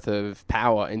 $200 worth of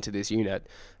power into this unit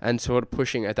and sort of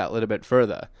pushing it that little bit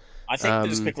further. I think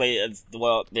just quickly,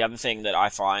 the other thing that I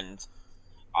find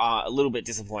a little bit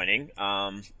disappointing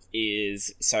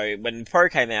is, so when Pro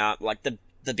came out, like the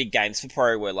big games for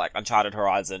Pro were like Uncharted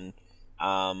Horizon.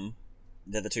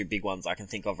 They're the 2 big ones I can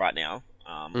think of right now.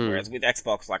 Whereas with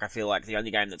Xbox, like, I feel like the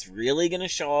only game that's really going to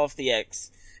show off the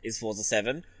X is Forza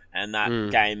 7, and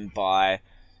that game by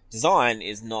design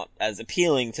is not as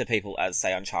appealing to people as,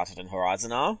 say, Uncharted and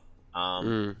Horizon are.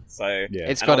 So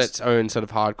it's got its own sort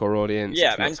of hardcore audience.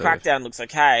 Yeah, and Crackdown looks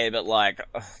okay, but like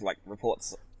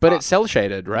reports. But it's cell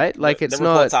shaded, right? Like it's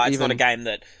not it's not a game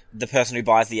that the person who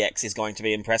buys the X is going to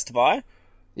be impressed by.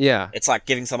 Yeah, it's like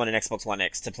giving someone an Xbox One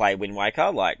X to play Wind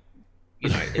Waker. Like, you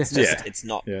know, it's just it's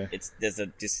not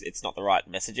it's not the right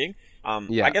messaging.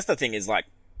 I guess the thing is, like,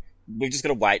 we've just got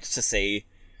to wait to see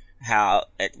how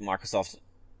Microsoft,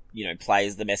 you know,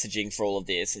 plays the messaging for all of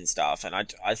this and stuff. And I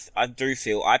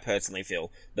personally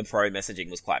feel the Pro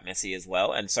messaging was quite messy as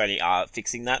well, and Sony are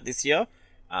fixing that this year.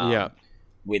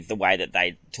 With the way that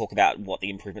they talk about what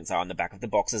the improvements are on the back of the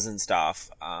boxes and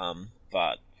stuff.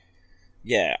 But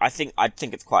yeah, I think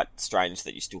it's quite strange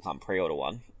that you still can't pre-order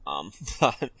one.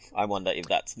 But I wonder if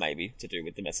that's maybe to do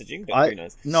with the messaging. But who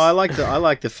knows? No, I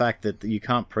like the fact that you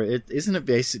can't isn't it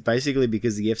basically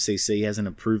because the FCC hasn't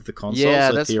approved the console? Yeah,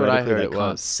 so that's what I heard. They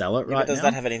can't sell it right but does now.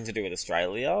 that have anything to do with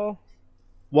Australia?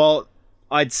 Well,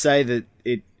 I'd say that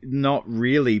it not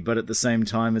really, but at the same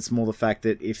time, it's more the fact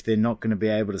that if they're not going to be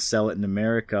able to sell it in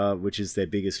America, which is their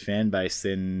biggest fan base,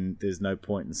 then there's no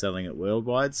point in selling it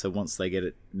worldwide. So once they get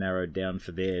it narrowed down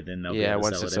for there, then they'll be able to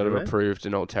once sell it's it sort everywhere. of approved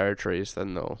in all territories,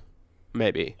 then they'll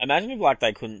maybe. Imagine if like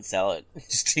they couldn't sell it, it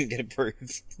just didn't get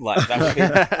approved. Like that would be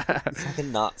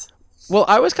fucking nuts. Well,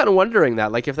 I was kind of wondering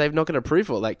that, like, if they've not got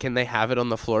approval, like, can they have it on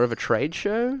the floor of a trade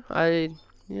show? I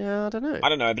don't know. I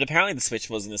don't know, but apparently the Switch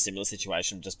was in a similar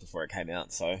situation just before it came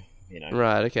out, so, you know.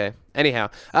 Right, okay. Anyhow,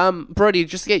 Brodie,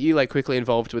 just to get you, like, quickly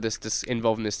involved with this,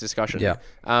 involved in this discussion. Yeah.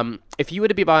 If you were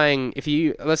to be buying,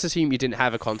 let's assume you didn't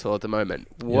have a console at the moment,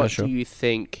 what do you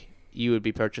think you would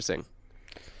be purchasing?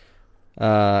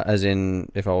 As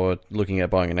in, if I were looking at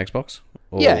buying an Xbox?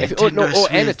 Or... Yeah, or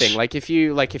anything. Like if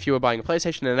you were buying a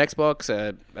PlayStation, an Xbox,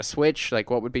 a Switch, like,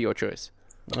 what would be your choice?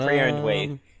 Pre-owned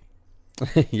Wii.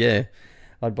 Yeah.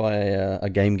 I'd buy a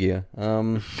Game Gear.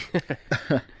 No,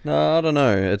 I don't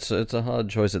know. It's a hard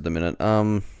choice at the minute.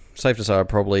 Safe to say, I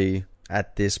probably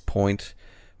at this point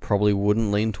probably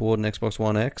wouldn't lean toward an Xbox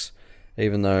One X,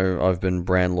 even though I've been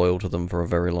brand loyal to them for a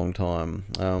very long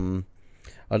time.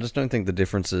 I just don't think the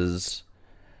differences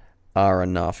are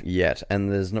enough yet,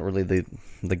 and there's not really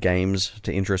the games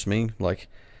to interest me. Like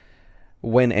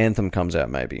when Anthem comes out,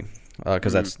 maybe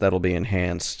because that'll be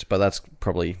enhanced, but that's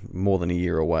probably more than a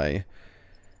year away.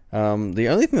 The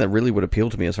only thing that really would appeal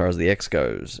to me as far as the X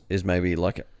goes is maybe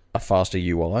like a faster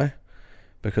UI,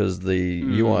 because the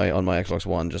UI on my Xbox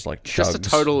One just like chugs. Just a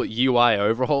total UI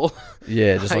overhaul.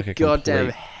 Yeah, just like a complete... goddamn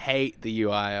hate the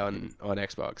UI on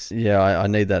Xbox. Yeah, I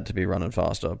need that to be running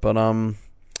faster. But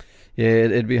yeah,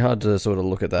 it'd be hard to sort of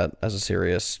look at that as a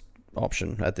serious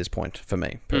option at this point for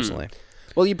me personally.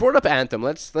 Well, you brought up Anthem.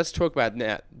 Let's talk about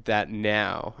that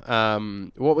now.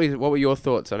 What were your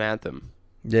thoughts on Anthem?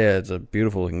 Yeah, it's a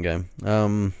beautiful looking game.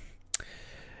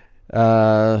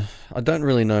 I don't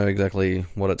really know exactly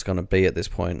what it's going to be at this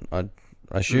point. I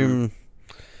assume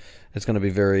it's going to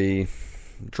be very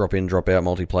drop in, drop out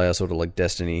multiplayer, sort of like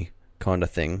Destiny kind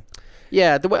of thing.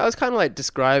 Yeah, the way I was kind of like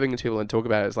describing it to people and talk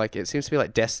about it is like it seems to be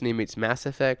like Destiny meets Mass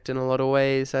Effect in a lot of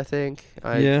ways. I think.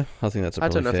 I think that's. I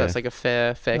don't know if that's like a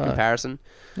fair comparison.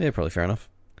 Yeah, probably fair enough.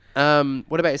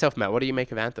 What about yourself, Matt? What do you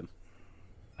make of Anthem?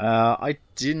 I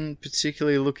didn't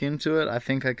particularly look into it. I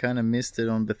think I kind of missed it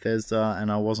on Bethesda, and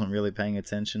I wasn't really paying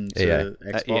attention to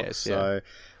Xbox.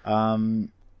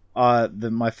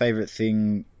 My favorite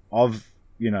thing of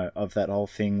that whole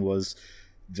thing was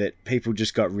that people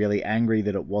just got really angry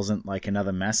that it wasn't like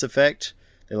another Mass Effect.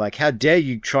 They're like, "How dare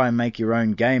you try and make your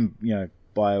own game,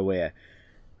 BioWare?"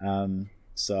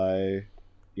 So,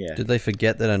 yeah. Did they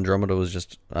forget that Andromeda was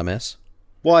just a mess?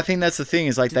 Well, I think that's the thing.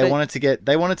 Is like they wanted to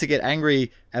get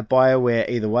angry at BioWare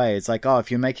either way. It's like, oh, if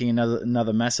you're making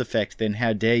another Mass Effect, then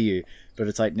how dare you? But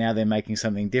it's like now they're making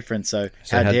something different. So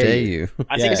how dare you?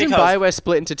 I think isn't BioWare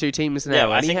split into two teams now?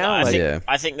 Yeah,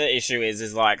 I think the issue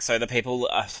is like, so the people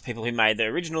who made the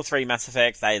original 3 Mass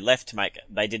Effects, they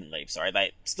didn't leave. Sorry,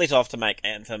 they split off to make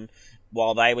Anthem.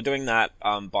 While they were doing that,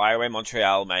 BioWare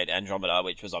Montreal made Andromeda,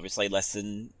 which was obviously less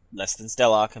than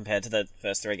stellar compared to the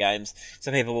first 3 games.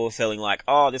 So people were feeling like,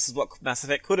 oh, this is what Mass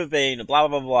Effect could have been, blah,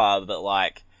 blah, blah, blah. But,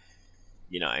 like,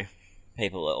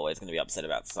 people are always going to be upset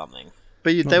about something.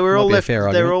 But they were all left.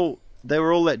 They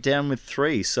were all let down with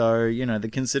 3. So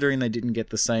considering they didn't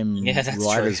get the same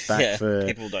writers back for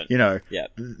people don't.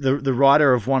 The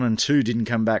writer of 1 and 2 didn't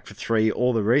come back for 3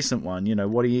 or the recent one.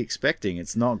 What are you expecting?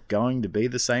 It's not going to be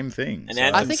the same thing. And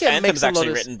so. I think Anthem's actually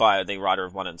written by the writer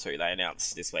of 1 and 2. They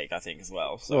announced this week, I think, as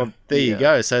well. So. Well, there you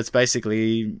go. So it's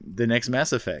basically the next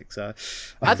Mass Effect. So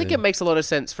I think it makes a lot of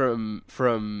sense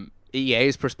from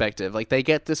EA's perspective, like they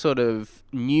get this sort of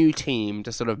new team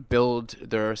to sort of build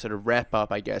their sort of rep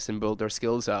up, I guess, and build their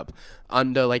skills up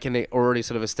under like an already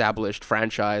sort of established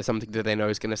franchise, something that they know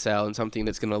is going to sell and something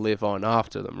that's going to live on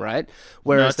after them, right?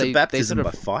 Whereas it's a baptism they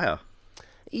sort of, by fire.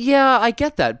 Yeah, I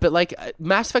get that, but like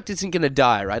Mass Effect isn't going to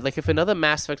die, right? Like if another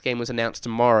Mass Effect game was announced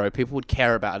tomorrow, people would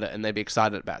care about it and they'd be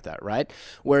excited about that, right?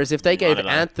 Whereas if they gave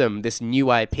Anthem this new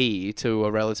IP to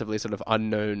a relatively sort of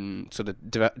unknown sort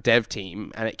of dev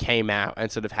team and it came out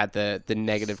and sort of had the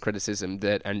negative criticism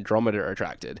that Andromeda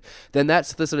attracted, then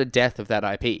that's the sort of death of that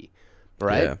IP,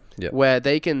 right? Yeah. Where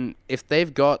they can, if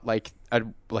they've got like a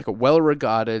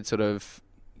well-regarded sort of,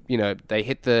 you know,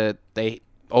 they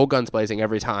all guns blazing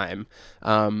every time,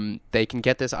 they can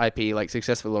get this IP like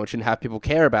successfully launched and have people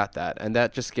care about that, and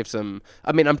that just gives them,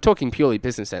 I mean, I'm talking purely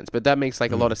business sense, but that makes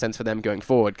like a lot of sense for them going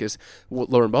forward, because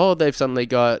lo and behold, they've suddenly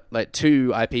got like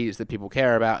 2 IPs that people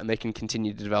care about and they can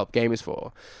continue to develop games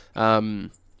for.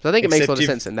 So I think it makes a lot of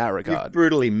sense in that regard. You've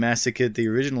brutally massacred the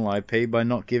original IP by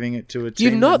not giving it to a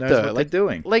team You've not, that knows though. what they're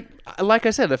doing. Like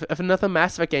I said, if another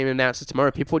Mass Effect game announces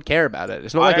tomorrow, people would care about it.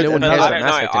 It's not like no one cares about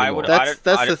Mass Effect anymore. That's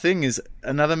the thing, is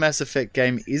another Mass Effect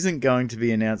game isn't going to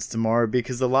be announced tomorrow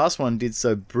because the last one did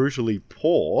so brutally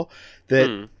poor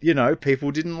that you know,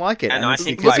 people didn't like it. And I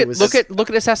think look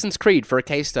at Assassin's Creed for a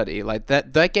case study. Like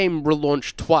that game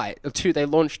relaunched twice. They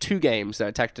launched 2 games that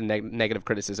attacked a negative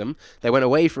criticism. They went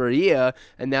away for a year,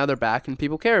 and now they're back, and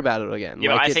people care about it again.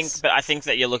 Yeah, like, I think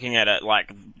that you're looking at it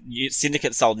like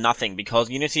Syndicate sold nothing because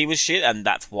Unity was shit, and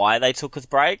that's why they took a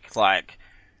break. Like,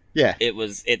 yeah,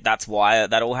 that's why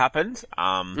that all happened.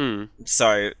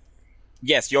 So.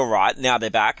 Yes, you're right. Now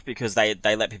they're back because they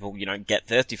let people, you know, get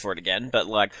thirsty for it again. But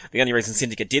like the only reason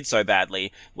Syndicate did so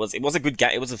badly was it was a good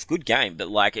game. It was a good game, but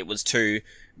like it was the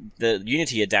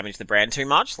Unity had damaged the brand too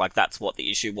much. Like that's what the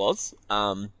issue was.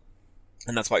 And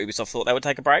that's why Ubisoft thought they would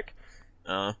take a break.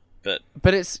 But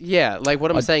it's like what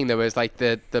I'm saying though is like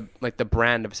the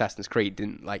brand of Assassin's Creed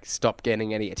didn't like stop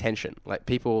getting any attention. Like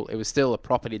it was still a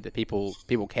property that people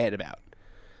cared about.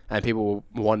 And people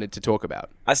wanted to talk about.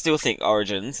 I still think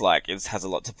Origins has a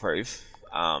lot to prove,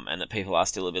 and that people are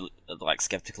still a bit like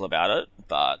skeptical about it.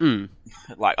 But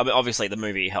like, I mean, obviously the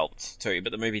movie helped too,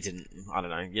 but the movie didn't. I don't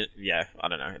know. Yeah, I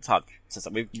don't know. It's hard to say.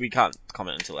 We can't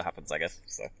comment until it happens, I guess.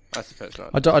 So I suppose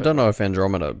not. I don't know if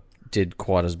Andromeda did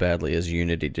quite as badly as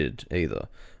Unity did either.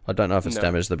 I don't know if it's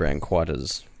damaged the brand quite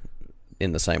as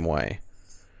in the same way.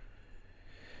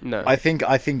 No, I think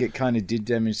it kind of did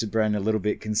damage the brand a little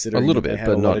bit, considering they had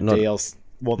DLC.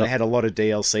 They had a lot of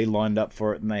DLC lined up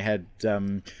for it, and they had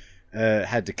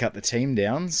to cut the team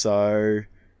down. So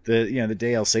the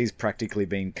DLC's practically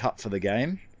been cut for the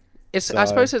game. I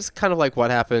suppose it's kind of like what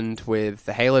happened with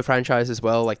the Halo franchise as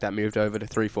well. Like that moved over to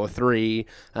 343.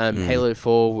 Halo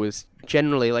 4 was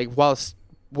generally, like, whilst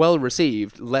well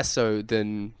received, less so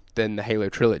than the Halo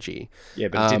trilogy. Yeah,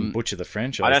 but it didn't butcher the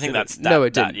franchise. I don't think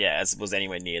it didn't. was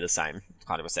anywhere near the same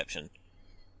kind of reception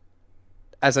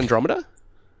as Andromeda.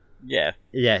 Yeah.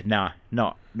 Yeah, no,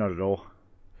 not at all.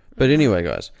 But anyway,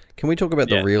 guys, can we talk about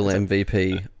the real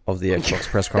MVP of the Xbox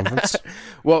press conference?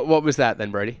 What was that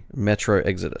then, Brodie? Metro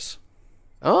Exodus.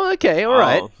 Oh, okay, all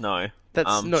right. No,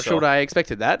 that's not sure what I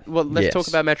expected. That. Well, let's talk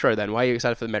about Metro then. Why are you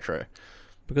excited for the Metro?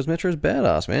 Because Metro's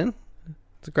badass, man.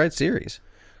 It's a great series.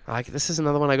 This is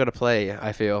another one I got to play.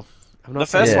 I feel the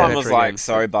first one was like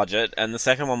so budget, and the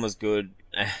second one was good.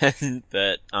 But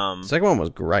the second one was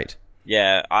great.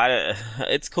 Yeah,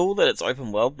 it's cool that it's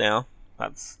open world now. I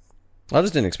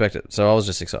just didn't expect it, so I was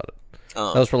just excited.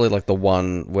 That was probably like the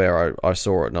one where I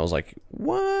saw it and I was like,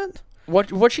 "What?"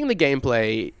 Watching the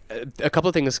gameplay, a couple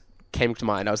of things came to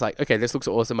mind. I was like, "Okay, this looks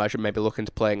awesome. I should maybe look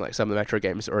into playing like some of the Metro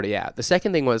games already out." The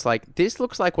second thing was like, this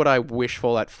looks like what I wish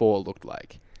Fallout 4 looked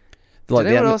like. Like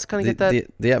Did anyone else kind of get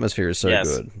that? The atmosphere is so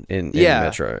good in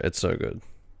Metro. It's so good.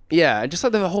 Yeah, and just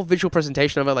like the whole visual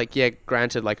presentation of it, like, yeah,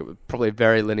 granted, like, it was probably a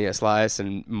very linear slice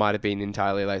and might have been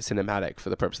entirely, like, cinematic for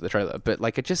the purpose of the trailer, but,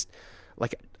 like, it just,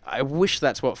 like, I wish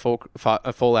that's what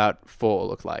Fallout 4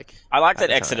 looked like. I like that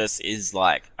Exodus is,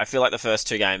 like, I feel like the first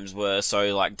 2 games were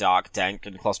so, like, dark, dank,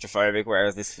 and claustrophobic,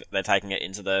 whereas they're taking it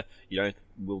into the,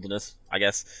 wilderness, I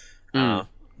guess.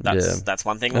 That's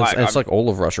one thing. It's like all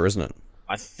of Russia, isn't it?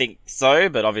 I think so,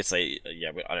 but obviously,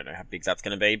 I don't know how big that's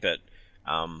going to be, but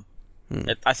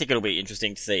I think it'll be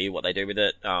interesting to see what they do with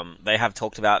it. They have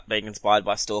talked about being inspired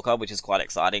by Stalker, which is quite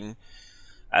exciting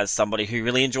as somebody who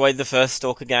really enjoyed the first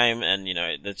Stalker game, and,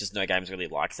 there's just no games really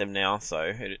like them now,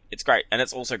 so it's great. And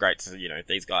it's also great to,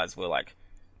 these guys were, like,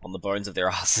 on the bones of their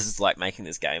asses, like, making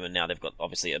this game, and now they've got,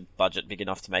 obviously, a budget big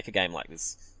enough to make a game like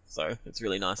this, so it's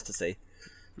really nice to see.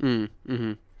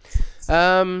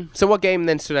 So what game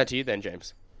then stood out to you then,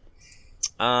 James?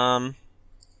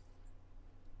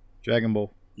 Dragon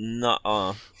Ball.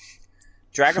 No,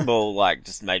 Dragon Ball like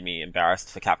just made me embarrassed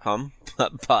for Capcom,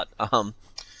 but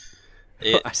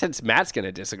I sense Matt's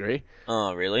gonna disagree.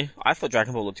 Oh really? I thought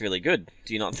Dragon Ball looked really good.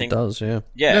 Do you not It think? does, yeah.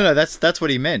 Yeah, No, that's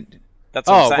what he meant. that's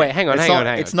what I'm Oh saying. wait, hang on.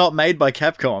 It's not made by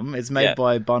Capcom. It's made Yeah.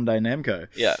 by Bandai Namco.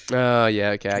 Yeah, Oh yeah,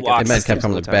 okay. I get Well, that. It made systems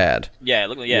Capcom look bad. yeah,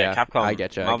 Yeah, Capcom. I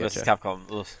getcha, I Marvel vs. Capcom.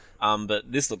 Ugh.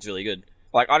 But this looks really good.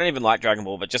 Like I don't even like Dragon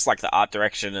Ball, but just like the art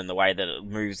direction and the way that it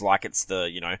moves, like it's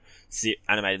the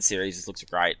animated series, just looks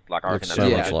great. Like I reckon Looks that's so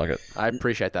really much good. like it. I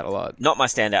appreciate that a lot. Not my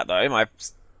standout though.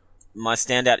 My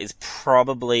standout is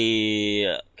probably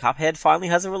Cuphead. Finally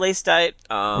has a release date.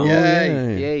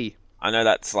 Yay. Yay. I know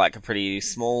that's like a pretty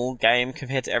small game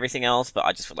compared to everything else, but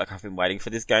I just feel like I've been waiting for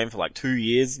this game for like 2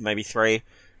 years, maybe 3.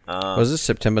 Was this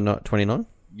September 29?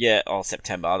 Yeah,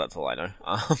 September. That's all I know.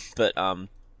 But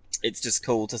it's just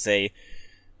cool to see.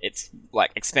 It's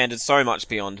like expanded so much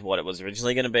beyond what it was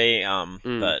originally going to be.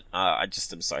 But I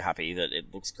just am so happy that it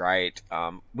looks great.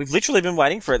 We've literally been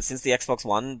waiting for it since the Xbox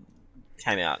One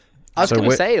came out. I was So gonna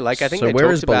where- say, like, I think so they where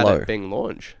talked is about below? it being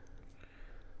launched.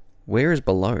 Where is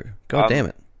below? God damn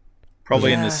it.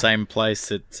 Probably in Yeah. the same place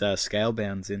that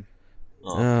Scalebound's in.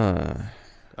 I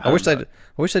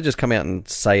wish they'd just come out and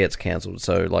say it's cancelled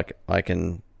so like I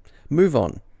can move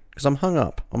on because I'm hung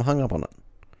up on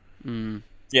it.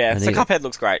 Yeah, I so need it. Cuphead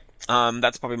looks great.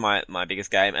 That's probably my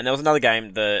biggest game. And there was another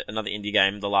game, another indie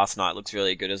game, The Last Night looks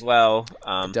really good as well.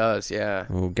 It does, yeah.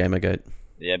 Oh, Gamergate.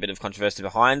 Yeah, a bit of controversy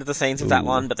behind the scenes of that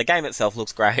one, but the game itself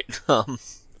looks great.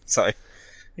 So,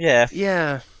 yeah.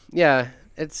 Yeah.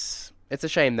 It's a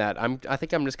shame that I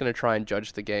think I'm just gonna try and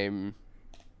judge the game.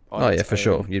 On Oh, its yeah, for own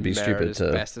sure. You'd be merit stupid as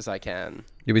to- best as I can.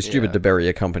 You'd be stupid Yeah. to bury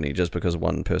a company just because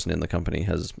one person in the company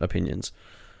has opinions.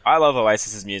 I love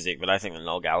Oasis's music, but I think that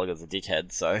Noel Gallagher's a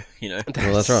dickhead, so, Well,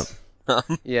 that's right.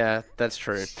 Yeah, that's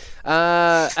true.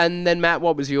 And then Matt,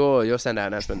 what was your standout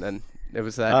announcement then? It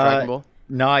was that Dragon Ball.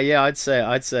 No, yeah, I'd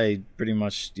say pretty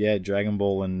much Dragon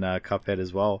Ball and Cuphead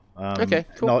as well. Okay,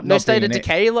 cool. Not No State being of an-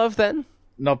 Decay love then?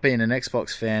 Not being an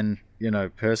Xbox fan,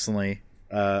 personally,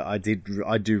 I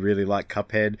do really like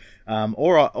Cuphead.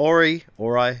 Ori.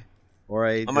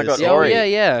 Oh my God, Yeah, Ori.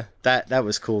 yeah. That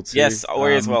was cool too. Yes,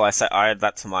 Ori as well. I add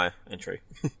that to my entry.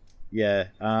 Yeah,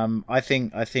 I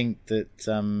think that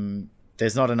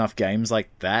there's not enough games like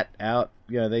that out,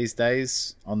 these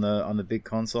days on the big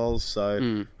consoles.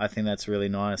 So I think that's really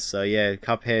nice. So yeah,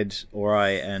 Cuphead,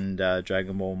 Ori, and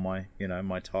Dragon Ball, my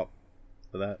top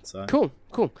for that. So Cool.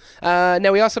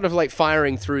 Now we are sort of like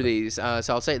firing through these, so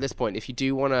I'll say at this point, if you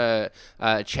do want to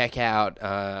check out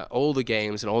all the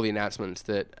games and all the announcements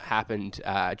that happened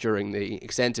during the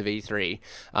extent of E3,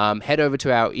 head over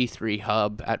to our E3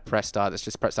 hub at Press Start. That's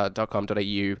just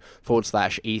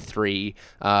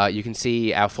pressstart.com.au/E3. You can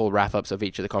see our full wrap-ups of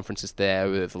each of the conferences there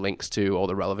with links to all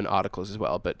the relevant articles as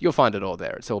well, but you'll find it all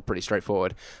there. It's all pretty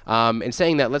straightforward. In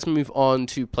saying that, let's move on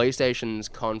to PlayStation's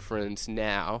conference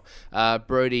now.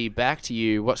 Brodie, back to you.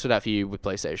 What stood out for you with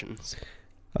PlayStation's?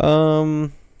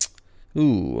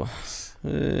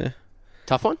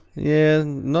 Tough one? Yeah,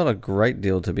 not a great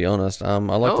deal to be honest. I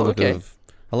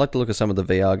like the look of some of the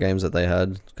VR games that they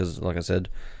had because, like I said,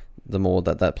 the more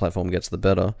that platform gets, the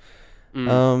better.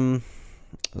 Skyrim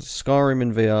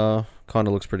in VR kind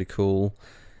of looks pretty cool.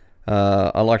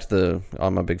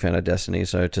 I'm a big fan of Destiny,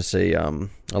 so to see a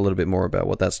little bit more about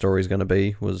what that story is going to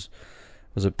be was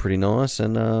pretty nice.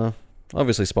 And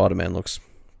obviously Spider-Man looks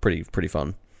pretty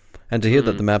fun. And to hear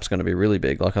that the map's going to be really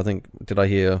big, like did I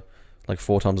hear like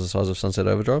 4 times the size of Sunset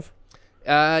Overdrive?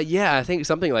 Yeah, I think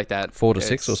something like that. 4 to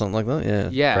 6 or something like that. Yeah,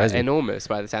 Yeah, crazy. enormous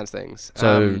by the sounds of things.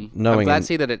 So, I'm glad to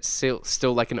see that it's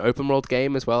still like an open world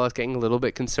game as well. I was getting a little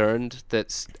bit concerned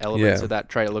that elements Yeah. of that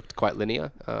trailer looked quite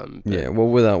linear. But Yeah, well,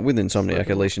 with Insomniac,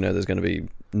 at least there's going to be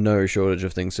no shortage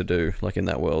of things to do, like in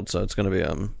that world. So it's going to be it's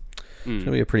going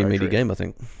to be a pretty very meaty true. game, I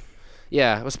think.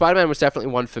 Yeah, well, Spider-Man was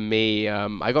definitely one for me.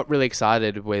 I got really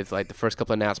excited with like the first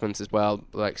couple of announcements as well,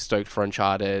 like stoked for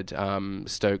Uncharted,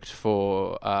 stoked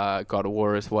for God of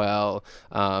War as well,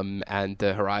 and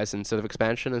the Horizon sort of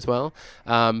expansion as well.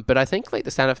 But I think like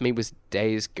the standout for me was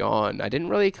Days Gone. I didn't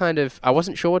really I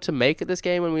wasn't sure what to make of this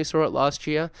game when we saw it last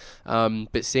year,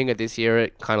 but seeing it this year,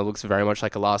 it kind of looks very much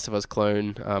like a Last of Us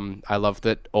clone. I love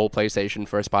that all PlayStation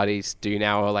first parties do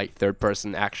now are like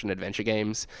third-person action adventure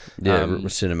games. Yeah,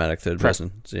 cinematic third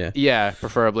person. So, yeah. Yeah,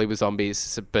 preferably with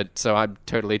zombies, but so I'm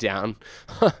totally down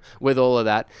with all of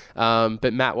that.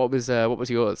 But Matt, what was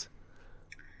yours?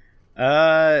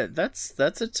 That's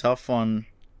a tough one.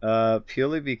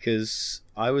 Purely because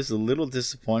I was a little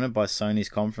disappointed by Sony's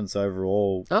conference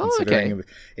overall. Oh, considering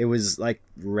it was like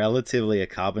relatively a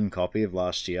carbon copy of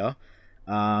last year.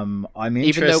 I'm interested.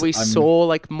 Even though we saw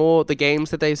like more the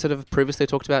games that they sort of previously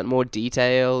talked about in more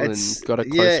detail and got a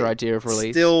closer idea of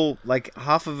release. Still, like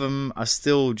half of them are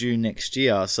still due next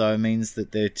year, so it means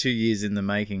that they're 2 years in the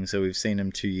making. So we've seen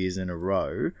them 2 years in a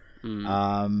row.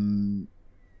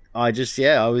 I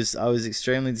was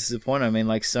extremely disappointed. I mean,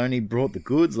 like Sony brought the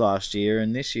goods last year,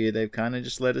 and this year they've kind of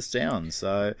just let us down.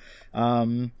 So,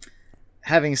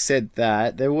 having said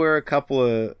that, there were a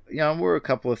couple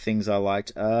of things I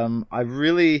liked. I'm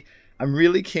really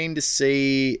keen to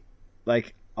see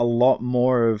like a lot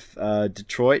more of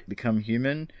Detroit Become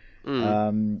Human,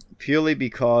 purely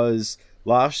because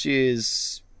last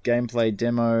year's gameplay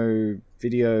demo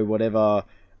video, whatever,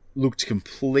 looked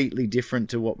completely different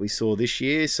to what we saw this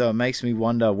year. So it makes me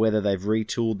wonder whether they've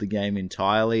retooled the game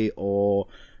entirely or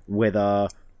whether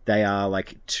they are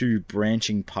like two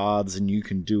branching paths and you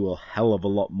can do a hell of a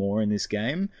lot more in this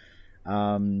game.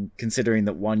 Considering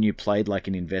that one, you played like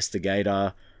an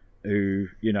investigator who,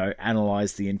 you know,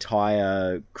 analyzed the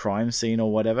entire crime scene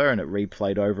or whatever, and it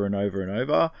replayed over and over and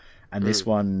over. And this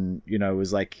one, you know,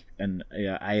 was like an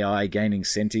AI gaining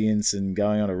sentience and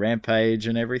going on a rampage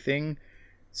and everything.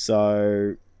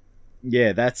 So,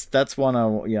 yeah, that's one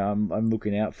I'm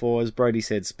looking out for. As Brodie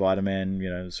said, Spider-Man, you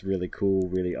know, it's really cool,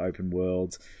 really open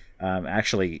world.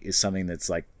 Actually, is something that's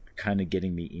like kind of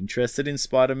getting me interested in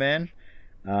Spider-Man.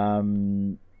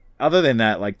 Other than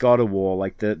that, like God of War,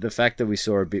 like the fact that we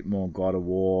saw a bit more God of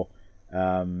War.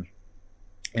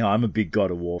 You know, I'm a big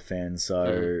God of War fan,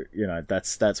 so you know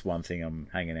that's one thing I'm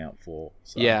hanging out for.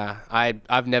 So. Yeah,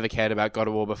 I've never cared about God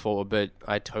of War before, but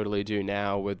I totally do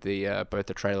now with the both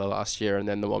the trailer last year and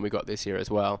then the one we got this year as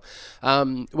well.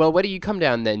 Well, where do you come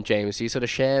down then, James? Do you sort of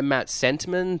share Matt's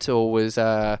sentiment, or was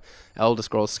Elder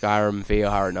Scrolls Skyrim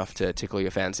VR enough to tickle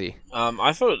your fancy?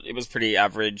 I thought it was pretty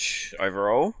average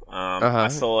overall. I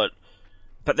thought.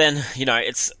 But then, you know,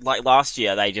 it's like last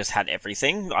year they just had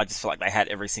everything. I just feel like they had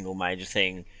every single major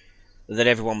thing that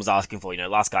everyone was asking for. You know,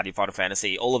 Last Guardian, Final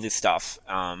Fantasy, all of this stuff.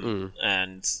 And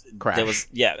Crash. There was,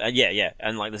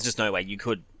 and like, there's just no way you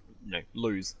could, you know,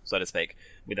 lose, so to speak,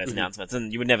 with those announcements,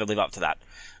 and you would never live up to that.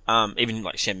 Even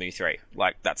like Shenmue 3,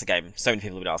 like that's a game so many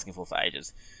people have been asking for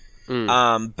ages.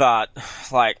 But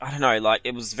like, I don't know, like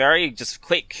it was very just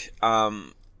quick.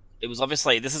 This is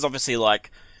obviously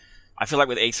like. I feel like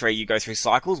with E3 you go through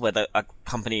cycles where a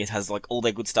company has like all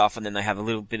their good stuff and then they have a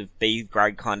little bit of B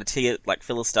grade kind of tier, like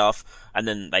filler stuff, and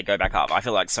then they go back up. I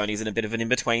feel like Sony's in a bit of an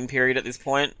in-between period at this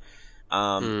point.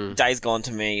 Days Gone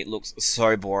to me looks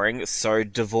so boring, so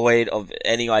devoid of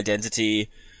any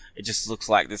identity. It just looks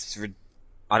like this,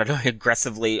 I don't know,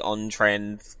 aggressively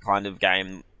on-trend kind of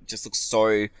game. It just looks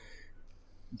so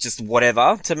just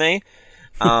whatever to me.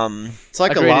 It's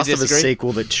like a Last of Us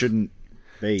sequel that shouldn't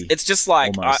be. It's just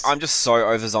like I'm just so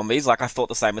over zombies. Like I thought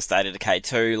the same with State of Decay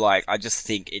 2. Like I just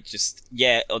think it just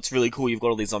it's really cool. You've got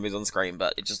all these zombies on screen,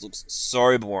 but it just looks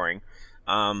so boring.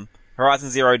 Horizon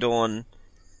Zero Dawn.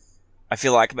 I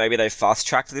feel like maybe they fast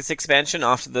tracked this expansion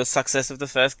after the success of the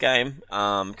first game,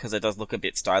 because it does look a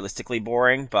bit stylistically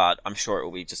boring, but I'm sure it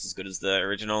will be just as good as the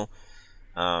original.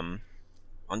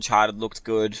 Uncharted looked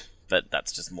good, but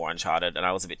that's just more Uncharted, and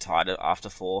I was a bit tired after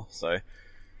 4, so.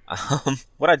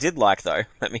 What I did like though,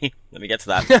 let me get to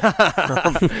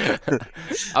that.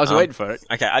 I was waiting for it.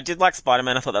 Okay, I did like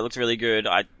Spider-Man. I thought that looked really good.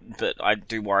 But I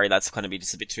do worry that's going to be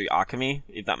just a bit too Arkham-y,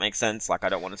 if that makes sense. Like I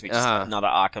don't want it to be just another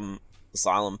Arkham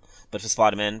Asylum, but for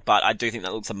Spider-Man. But I do think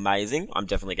that looks amazing. I'm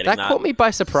definitely getting that. That caught me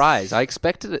by surprise. I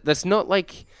expected it. That's not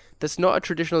a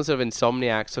traditional sort of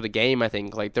Insomniac sort of game, I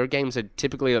think. Like, their games are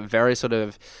typically a very sort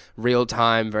of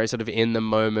real-time, very sort of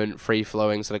in-the-moment,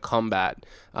 free-flowing sort of combat.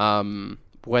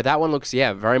 Where that one looks,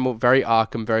 very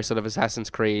Arkham, very sort of Assassin's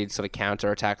Creed, sort of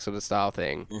counter-attack sort of style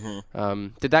thing.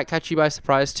 Did that catch you by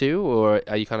surprise too? Or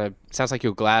are you kind of... Sounds like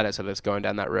you're glad it's sort of going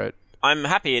down that route. I'm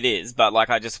happy it is, but like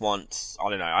I just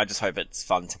hope it's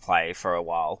fun to play for a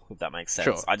while, if that makes sense.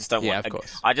 Sure. I just don't of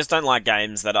course. I just don't like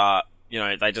games that are, you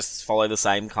know, they just follow the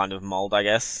same kind of mold, I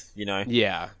guess, you know.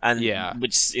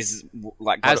 Which is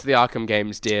like as the Arkham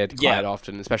games did quite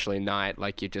often, especially Night,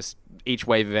 like each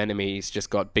wave of enemies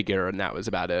just got bigger, and that was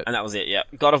about it. And that was it. Yeah,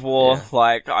 God of War.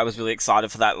 Like I was really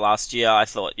excited for that last year. I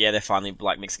thought, they're finally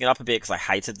like mixing it up a bit because I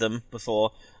hated them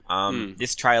before.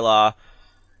 This trailer.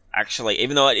 Actually,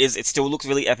 even though it still looks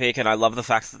really epic, and I love the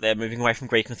fact that they're moving away from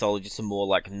Greek mythology to more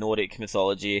like Nordic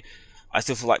mythology. I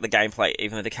still feel like the gameplay,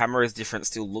 even though the camera is different,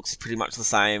 still looks pretty much the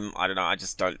same. I don't know, I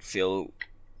just don't feel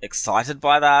excited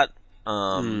by that.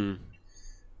 And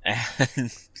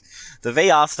the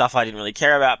VR stuff I didn't really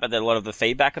care about, but a lot of the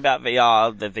feedback about the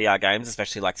VR games,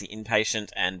 especially like the Inpatient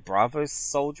and Bravo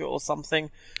Soldier or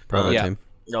something. Bravo Team.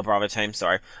 No, Bravo Team,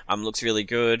 sorry. Looks really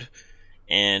good.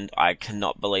 and I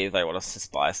cannot believe they want us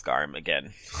to buy Skyrim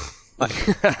again.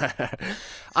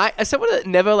 I someone that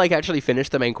never like actually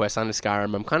finished the main quest under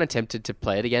Skyrim. I'm kind of tempted to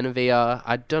play it again in VR.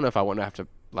 I don't know if I want to have to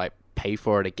like pay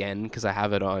for it again because I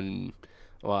have it on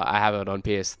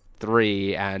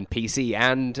PS3 and PC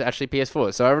and actually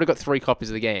PS4. So I already got 3 copies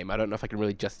of the game. I don't know if I can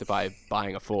really justify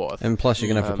buying a 4th. And plus, you're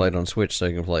gonna have to play it on Switch so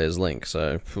you can play as Link.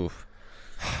 So, oof.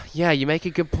 Yeah, you make a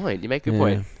good point.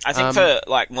 Point. I think for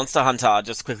like Monster Hunter,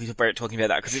 just quickly talking about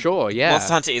that, because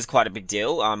Monster Hunter is quite a big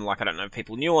deal. Like, I don't know if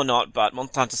people knew or not, but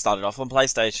Monster Hunter started off on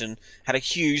PlayStation, had a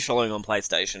huge following on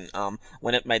PlayStation.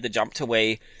 When it made the jump to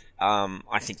Wii,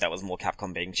 I think that was more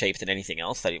Capcom being cheap than anything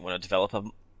else. They didn't want to develop a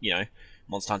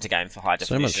Monster Hunter game for high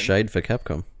definition. So much shade for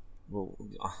Capcom. Well,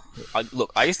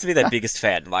 look, I used to be their biggest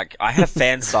fan. Like, I had a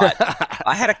fan site.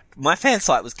 My fan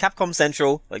site was Capcom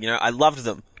Central. Like, I loved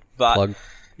them. But Plug.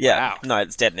 Yeah, no,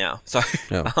 it's dead now. So,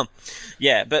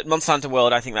 Yeah. But Monster Hunter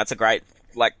World, I think that's a great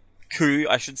coup,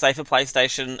 I should say, for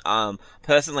PlayStation.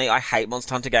 Personally, I hate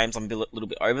Monster Hunter games. I'm a little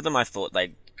bit over them. I thought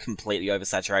they completely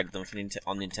oversaturated them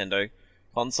on Nintendo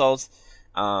consoles.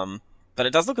 But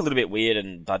it does look a little bit weird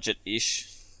and budget-ish.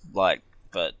 But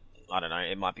I don't know.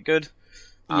 It might be good.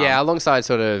 Yeah, alongside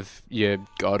sort of your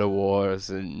God of Wars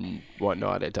and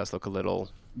whatnot, it does look a little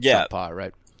subpar,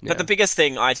 right? Yeah. But the biggest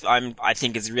thing I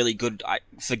think is really good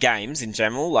for games in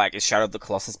general, is Shadow of the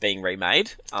Colossus being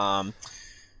remade. The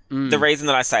reason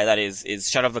that I say that is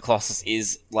Shadow of the Colossus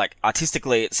is,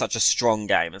 artistically, it's such a strong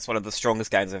game. It's one of the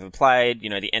strongest games I've ever played.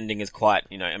 The ending is quite,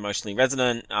 emotionally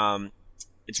resonant.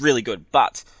 It's really good,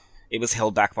 but it was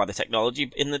held back by the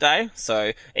technology in the day.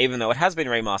 So even though it has been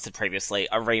remastered previously,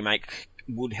 a remake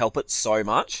would help it so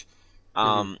much.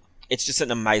 It's just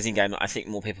an amazing game that I think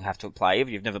more people have to play if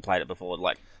you've never played it before.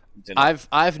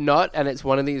 I've not, and it's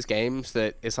one of these games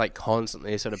that is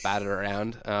constantly sort of battered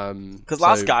around. Because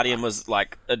Last Guardian was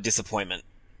a disappointment.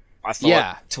 I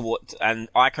thought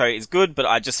and Ico is good, but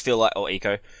I just feel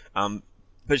Eco.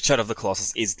 But Shadow of the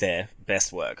Colossus is their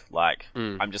best work.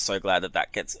 I'm just so glad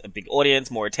that gets a big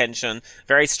audience, more attention.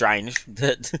 Very strange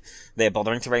that they're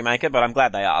bothering to remake it, but I'm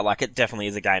glad they are. It definitely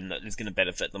is a game that is going to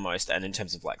benefit the most. And in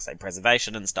terms of, say,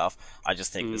 preservation and stuff, I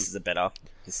just think this is a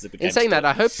good game. In saying that,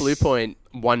 I hope Bluepoint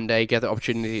one day get the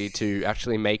opportunity to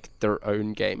actually make their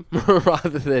own game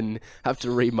rather than have to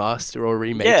remaster or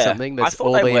remake something. That's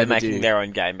all they were ever making do. their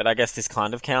own game, but I guess this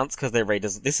kind of counts because they're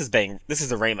this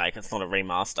is a remake. It's not a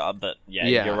remaster, but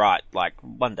you're right.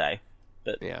 One day.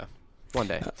 But yeah, one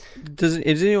day.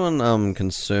 Is anyone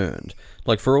concerned?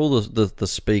 For all the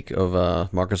speak of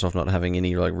Microsoft not having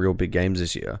any real big games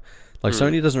this year,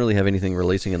 Sony doesn't really have anything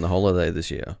releasing in the holiday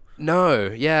this year. No,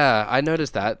 yeah, I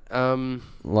noticed that.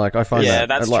 I find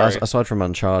that's true. Aside from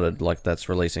Uncharted, that's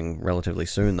releasing relatively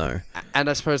soon though. And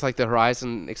I suppose the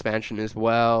Horizon expansion as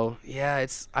well. Yeah,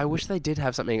 I wish they did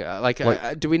have something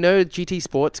do we know GT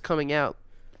Sports coming out?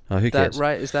 Who cares?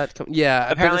 Right? Is that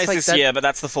yeah? Apparently it's this year, but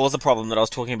that's the Forza problem that I was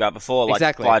talking about before.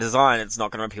 Exactly. By design, it's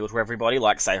not going to appeal to everybody.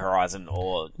 Say Horizon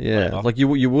or whatever.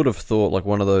 You would have thought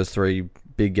one of those 3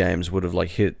 big games would have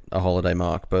hit a holiday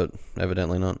mark, but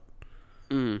evidently not.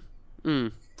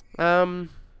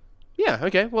 Yeah,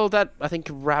 okay. Well, that, I think,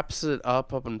 wraps it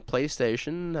up on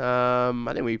PlayStation.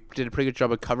 I think we did a pretty good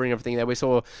job of covering everything there. We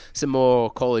saw some more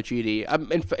Call of Duty.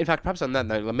 In fact, perhaps on that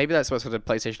note, maybe that's what sort of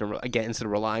PlayStation, again, sort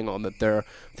of relying on, that their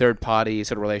third-party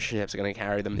sort of relationships are going to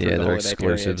carry them through the holiday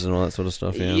exclusives period. And all that sort of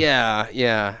stuff, Yeah.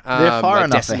 They're far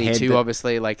enough Destiny ahead 2,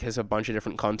 obviously, has a bunch of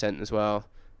different content as well.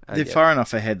 They're far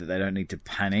enough ahead that they don't need to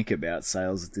panic about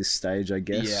sales at this stage, I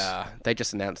guess. Yeah, they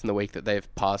just announced in the week that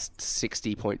they've passed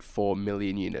 60.4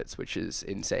 million units, which is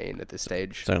insane at this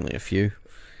stage. It's only a few.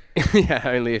 Yeah,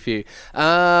 only a few.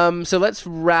 So let's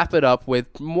wrap it up with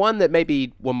one that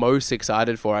maybe we're most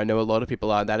excited for. I know a lot of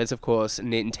people are. That is, of course,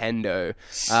 Nintendo.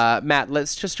 Matt,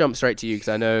 let's just jump straight to you because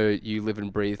I know you live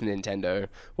and breathe Nintendo.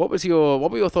 What were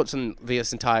your thoughts on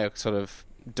this entire sort of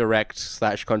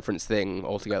direct/conference thing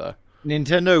altogether?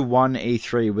 Nintendo won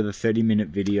E3 with a 30-minute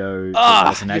video that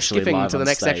wasn't actually skipping live to the on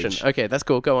next stage. section. Okay, that's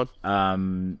cool. Go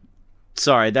on.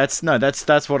 Sorry, that's how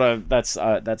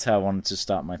I wanted to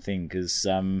start my thing because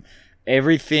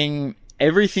everything that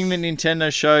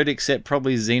Nintendo showed except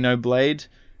probably Xenoblade,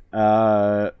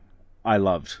 I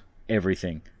loved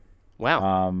everything.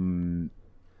 Wow.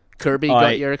 Kirby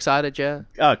got you excited, yeah?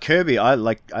 Kirby, I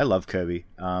love Kirby.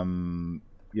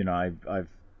 I've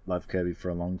loved Kirby for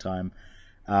a long time.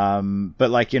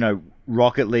 But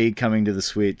Rocket League coming to the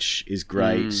Switch is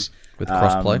great. With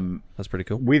crossplay, that's pretty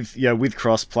cool. With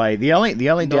crossplay, the only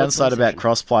downside about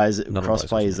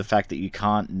crossplay is the fact that you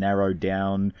can't narrow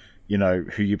down,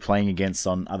 who you're playing against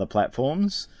on other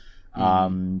platforms.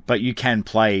 But you can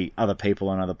play other people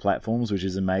on other platforms, which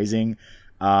is amazing.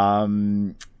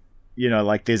 Like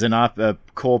there's a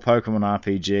core Pokemon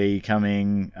RPG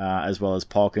coming, as well as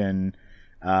Pokken.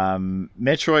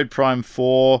 Metroid Prime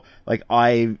 4, like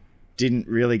I didn't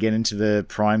really get into the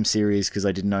Prime series because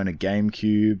I didn't own a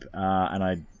GameCube, and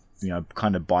I,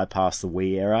 kind of bypassed the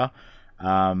Wii era.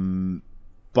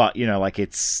 But like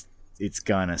it's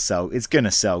gonna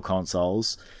sell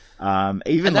consoles.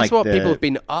 Even and that's like what people have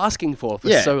been asking for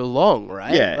so long,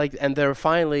 right? Yeah. Like, and they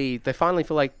finally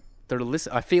feel like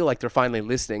I feel like they're finally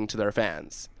listening to their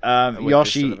fans. With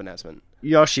this sort of announcement.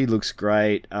 Yoshi looks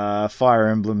great. Fire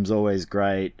Emblem's always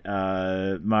great.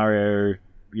 Mario,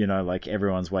 like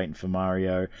everyone's waiting for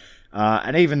Mario.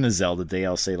 And even the Zelda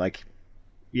DLC, like,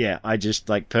 yeah, I just,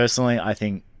 like, personally, I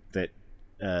think that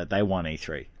they won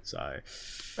E3, so...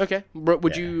 Okay.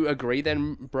 Would you agree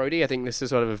then, Brodie? I think this is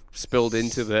sort of spilled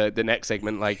into the next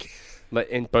segment, like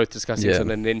in both discussing sort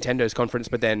of Nintendo's conference,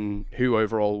 but then who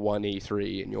overall won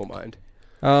E3 in your mind?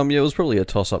 It was probably a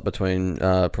toss-up between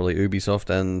probably Ubisoft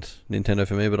and Nintendo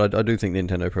for me, but I do think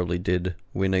Nintendo probably did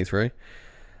win E3.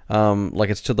 Like,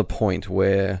 it's to the point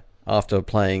where, after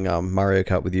playing Mario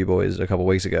Kart with you boys a couple of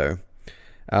weeks ago,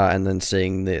 and then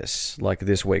seeing this, like,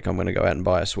 this week I'm going to go out and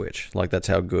buy a Switch. Like, that's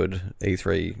how good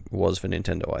E3 was for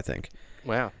Nintendo, I think.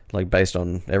 Wow. Like, based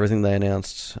on everything they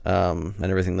announced, and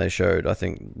everything they showed, I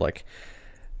think, like,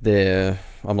 I'm,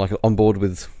 like, on board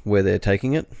with where they're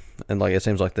taking it, and, like, it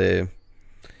seems like they're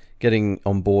getting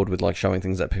on board with, like, showing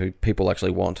things that people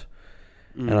actually want.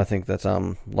 And I think that's,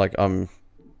 like, I'm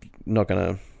not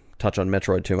going to touch on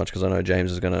Metroid too much, because I know James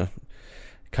is going to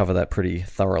cover that pretty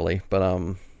thoroughly,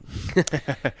 but,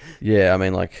 yeah, I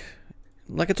mean, like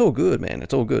it's all good, man.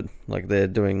 It's all good. Like, they're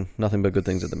doing nothing but good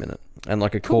things at the minute. And,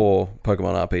 like, a core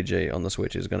Pokemon RPG on the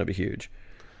Switch is going to be huge.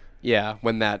 Yeah,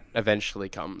 when that evenally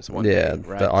comes. Day,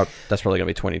 right? That's probably going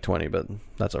to be 2020, but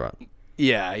that's all right.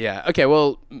 Yeah. Okay,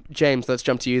 well, James, let's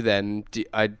jump to you then.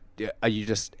 Are you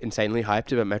just insanely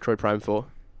hyped about Metroid Prime 4?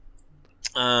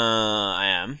 I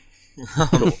am.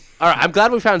 Cool. All right, I'm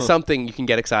glad we found something you can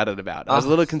get excited about. I was a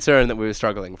little concerned that we were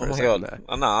struggling for a second there.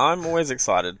 No, I'm always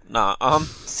excited.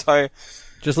 So...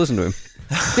 Just listen to him.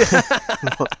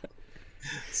 I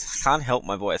can't help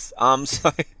my voice.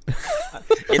 So...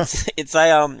 it's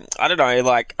a, I don't know,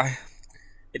 like...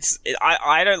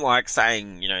 I don't like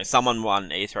saying, someone won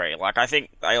E3. Like, I think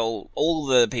all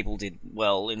the people did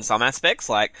well in some aspects,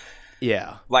 like...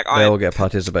 Yeah. Like, they all get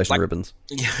participation ribbons.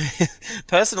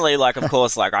 Personally, like, of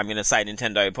course, like, I'm going to say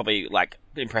Nintendo probably, like,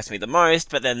 impressed me the most,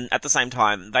 but then at the same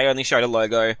time, they only showed a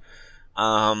logo.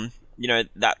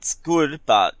 That's good,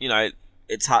 but,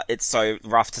 it's so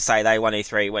rough to say they won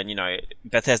E3 when,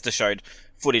 Bethesda showed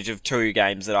footage of 2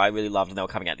 games that I really loved and they were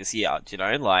coming out this year,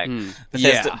 Like,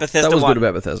 Bethesda that was won, good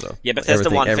about Bethesda. Yeah, Bethesda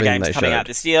won for games coming out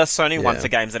this year. Sony won Yeah. for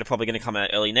games that are probably going to come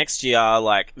out early next year.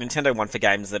 Like, Nintendo won for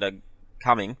games that are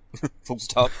coming. Full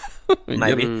stop.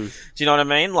 Maybe. Do you know what I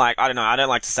mean? Like, I don't know. I don't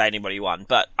like to say anybody won,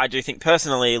 but I do think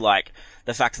personally, like,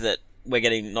 the fact that we're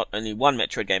getting not only 1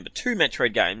 Metroid game, but 2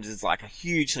 Metroid games is, like, a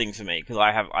huge thing for me, because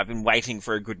I've been waiting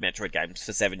for a good Metroid game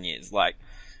for 7 years. Like,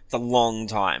 it's a long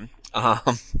time.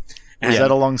 Is that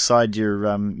alongside your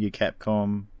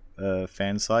Capcom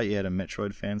fan site? You had a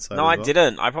Metroid fan site? No, I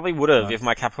didn't. I probably would have if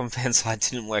my Capcom fan site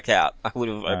didn't work out. I would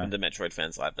have opened a Metroid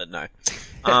fan site, but no.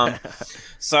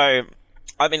 So,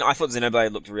 I mean, I thought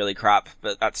Xenoblade looked really crap,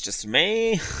 but that's just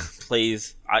me.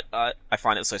 Please. I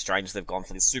find it so strange they've gone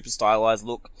for this super stylized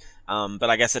look.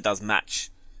 But I guess it does match.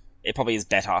 It probably is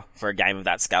better for a game of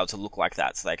that scale to look like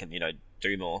that, so they can,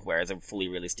 do more, whereas a fully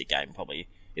realistic game probably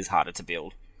is harder to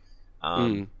build.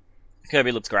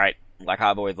 Kirby looks great. Like,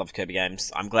 I've always loved Kirby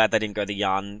games. I'm glad they didn't go the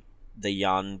yarn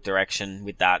direction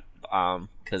with that,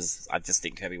 because I just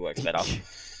think Kirby works better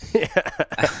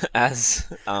as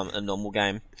a normal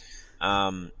game.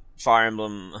 Fire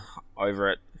Emblem,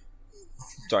 over it.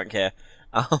 Don't care.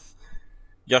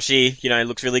 Yoshi,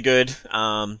 looks really good.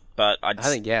 But I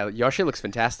think Yoshi looks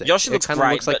fantastic. Yoshi looks great. It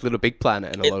kind of looks like Little Big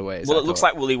Planet in a lot of ways. Well, it looks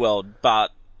like Woolly World, but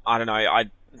I don't know.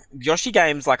 Yoshi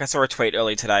games, like, I saw a tweet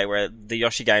early today where the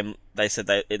Yoshi game, they said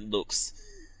that it looks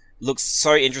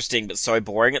so interesting but so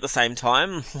boring at the same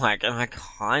time. Like, and I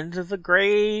kind of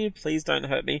agree. Please don't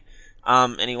hurt me.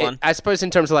 Anyone? I suppose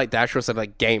in terms of, like, the actual sort of,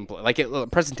 like, gameplay,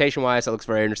 like, presentation-wise, it looks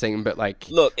very interesting, but, like,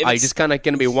 look, are you just kind of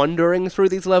going to be wandering through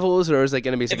these levels, or is there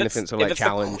going to be significant sort of, like,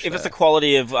 challenge? If it's the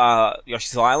quality of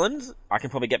Yoshi's Island, I can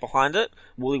probably get behind it.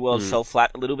 Woolly World fell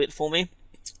flat a little bit for me.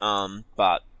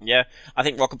 But yeah, I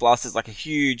think Rocket Blast is like a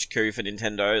huge coup for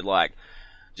Nintendo. Like,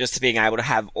 just being able to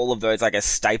have all of those, I guess,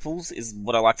 staples is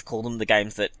what I like to call them. The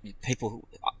games that people who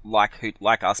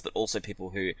like us, but also people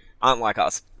who aren't like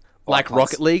us Like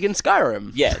Rocket League and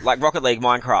Skyrim. Yeah, like Rocket League,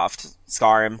 Minecraft,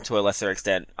 Skyrim to a lesser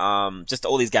extent. Just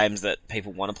all these games that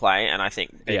people want to play, and I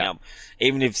think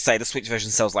even if, say, the Switch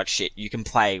version sells like shit, you can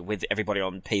play with everybody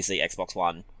on PC, Xbox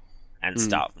One, and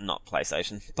stuff, not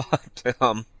PlayStation.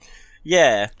 But,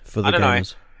 yeah. For the I don't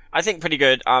gamers. know. I think pretty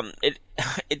good.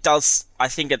 It does, I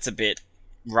think it's a bit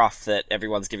rough that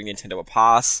everyone's giving Nintendo a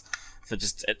pass for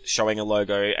just showing a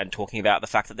logo and talking about the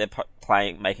fact that they're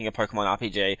making a Pokemon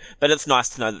RPG. But it's nice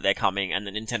to know that they're coming, and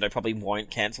that Nintendo probably won't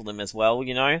cancel them as well,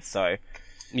 you know? So,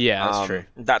 Yeah, that's true.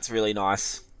 That's really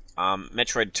nice.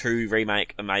 Metroid 2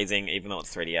 remake, amazing, even though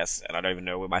it's 3DS, and I don't even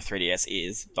know where my 3DS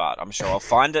is, but I'm sure I'll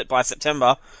find it by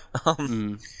September.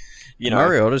 You know,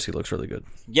 Mario Odyssey looks really good.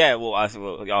 yeah, well, I thought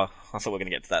we were going to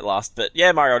get to that last, but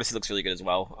yeah, Mario Odyssey looks really good as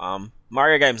well.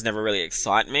 Mario games never really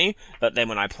excite me, but then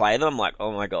when I play them, I'm like,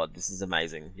 oh my god, this is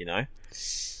amazing, you know?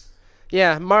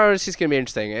 Yeah, Mario Odyssey is going to be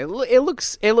interesting. It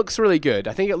looks really good.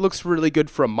 I think it looks really good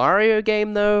for a Mario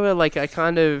game, though. Like,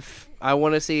 I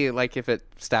want to see, like, if it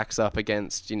stacks up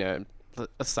against, you know,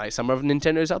 let's say some of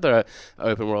Nintendo's other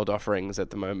open world offerings at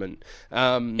the moment.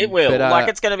 It will. But, like,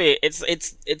 it's going to be,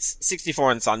 it's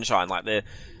 64 and Sunshine, like,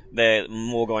 they're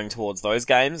more going towards those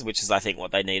games, which is, I think,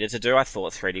 what they needed to do. I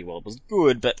thought 3D World was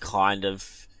good, but kind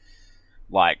of,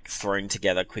 like, thrown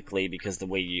together quickly because the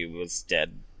Wii U was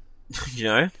dead, you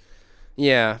know?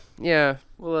 Yeah.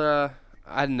 Well,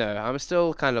 I don't know. I'm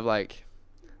still kind of like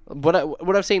what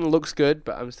I've seen looks good,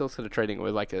 but I'm still sort of trading it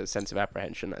with like a sense of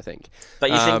apprehension, I think.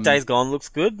 But you think Days Gone looks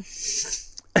good?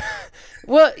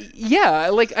 Well, yeah.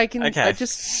 Like I can. Okay. I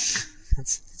just.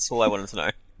 That's all I wanted to know.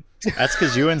 That's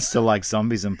because Ewan still likes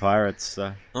zombies and pirates.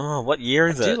 So. Oh, what year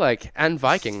is I do it? like and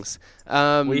Vikings.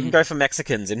 Well, you can go for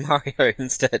Mexicans in Mario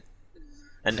instead.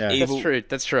 And Yeah. evil, That's true.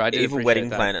 That's true. I do evil appreciate wedding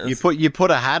that. planners. You put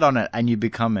a hat on it and you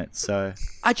become it. So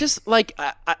I just like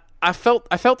I felt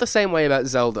the same way about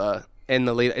Zelda in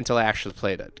the lead until I actually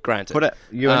played it. Granted,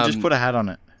 just put a hat on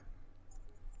it.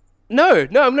 No, I'm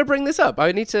gonna bring this up.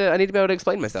 I need to be able to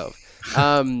explain myself.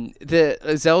 The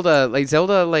Zelda,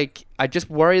 I just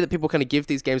worry that people kind of give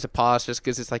these games a pass just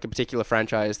because it's like a particular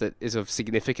franchise that is of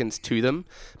significance to them.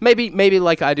 Maybe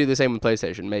like I do the same with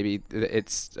PlayStation. Maybe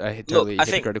it's a totally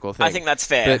hypocritical thing. I think that's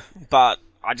fair, but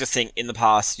I just think in the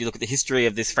past, you look at the history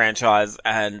of this franchise,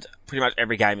 and pretty much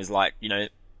every game is like, you know,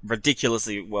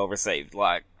 ridiculously well received.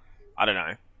 Like, I don't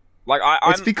know. Like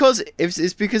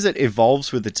it's because it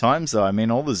evolves with the times, though. I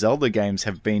mean, all the Zelda games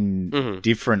have been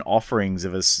different offerings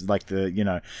of us. Like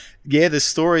the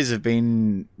stories have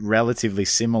been relatively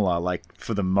similar, like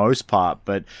for the most part,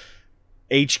 but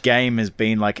each game has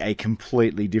been like a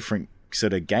completely different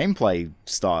sort of gameplay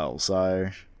style. So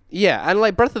yeah, and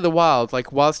like Breath of the Wild,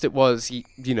 like whilst it was,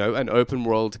 you know, an open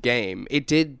world game, it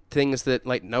did things that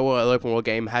like no other open world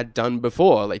game had done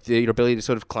before. Like your ability to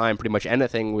sort of climb pretty much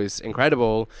anything was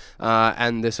incredible,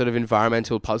 and the sort of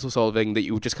environmental puzzle solving that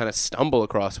you would just kind of stumble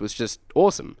across was just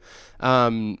awesome.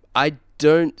 I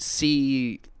don't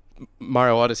see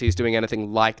Mario Odyssey is doing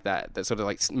anything like that sort of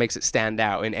like makes it stand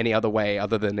out in any other way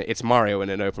other than it's Mario in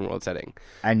an open world setting.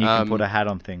 And you can put a hat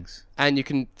on things. And you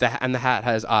can, and the hat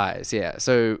has eyes, yeah.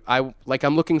 So I'm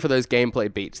looking for those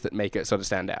gameplay beats that make it sort of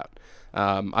stand out.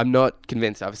 I'm not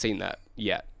convinced I've seen that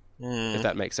yet, if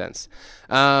that makes sense.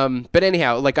 But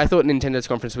anyhow, like I thought Nintendo's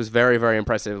conference was very, very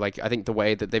impressive. Like I think the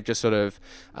way that they've just sort of,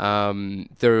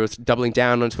 they're doubling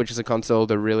down on Switch as a console.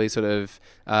 They're really sort of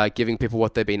giving people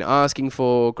what they've been asking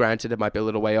for. Granted, it might be a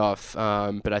little way off,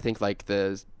 but I think like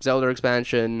the Zelda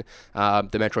expansion, the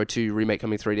Metroid 2 remake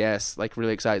coming 3DS, like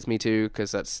really excites me too,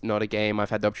 because that's not a game I've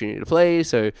had the opportunity to play.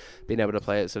 So being able to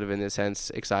play it sort of in this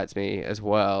sense excites me as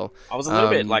well. I was a little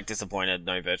bit like disappointed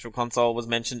no Virtual Console was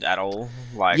mentioned at all.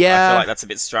 Like, yeah. I feel like that's a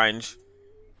bit strange.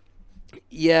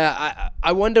 Yeah,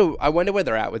 I wonder where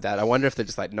they're at with that. I wonder if they're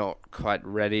just like not quite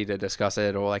ready to discuss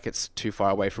it, or like it's too far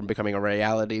away from becoming a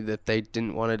reality that they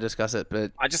didn't want to discuss it.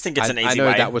 But I just think it's an easy I know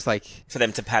way that was like for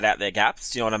them to pad out their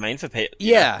gaps. Do you know what I mean? For people,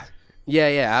 yeah,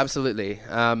 absolutely.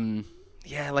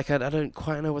 Yeah, like I don't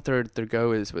quite know what their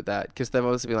go is with that, because they've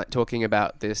obviously been like talking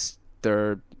about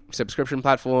their subscription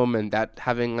platform and that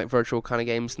having like virtual kind of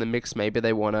games in the mix. Maybe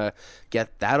they want to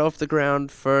get that off the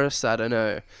ground first. I don't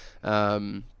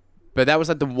know. But that was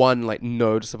like the one like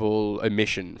noticeable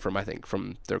omission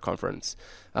from their conference.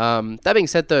 That being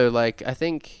said, though, like I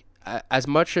think as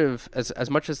much as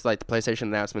like the PlayStation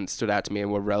announcements stood out to me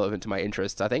and were relevant to my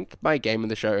interests, I think my game of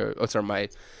the show, my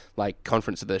like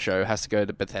conference of the show, has to go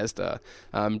to Bethesda,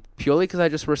 purely because I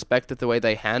just respected the way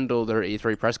they handle their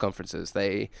E3 press conferences.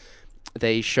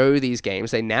 they show these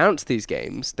games, they announce these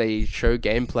games, they show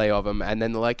gameplay of them, and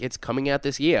then they're like, it's coming out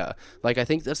this year. Like, I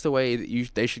think that's the way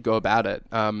that they should go about it.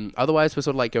 Otherwise, we're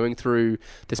sort of like going through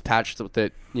this patch that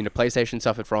PlayStation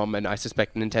suffered from, and I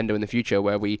suspect Nintendo in the future,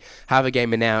 where we have a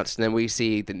game announced, and then we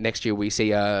see that next year we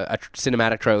see a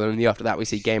cinematic trailer, and the year after that we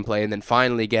see gameplay, and then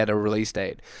finally get a release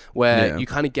date, where you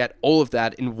kind of get all of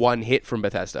that in one hit from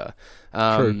Bethesda.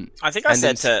 True. I think I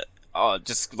said to...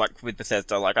 just like with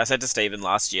Bethesda, like I said to Steven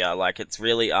last year, like it's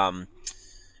really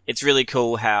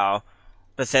cool how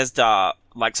Bethesda,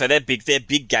 like, so their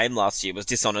big game last year was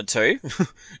Dishonored 2,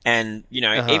 and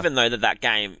even though that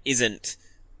game isn't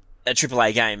a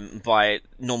AAA game by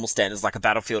normal standards like a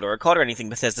Battlefield or a COD or anything,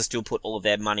 Bethesda still put all of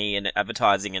their money and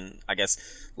advertising and I guess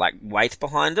like weight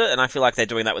behind it, and I feel like they're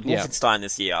doing that with Wolfenstein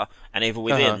this year and Evil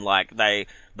Within. Like they're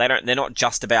not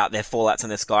just about their Fallouts and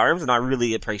their Skyrims, and I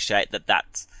really appreciate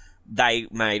that they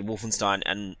made Wolfenstein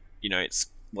and, it's...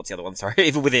 What's the other one? Sorry.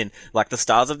 Evil Within. Like, the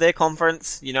stars of their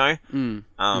conference, And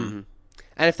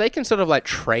if they can sort of, like,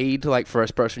 trade, like,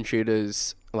 first-person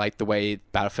shooters, like, the way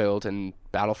Battlefield and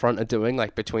Battlefront are doing,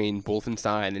 like, between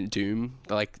Wolfenstein and Doom,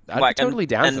 like, I'd be totally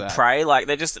down for that. And Prey, like,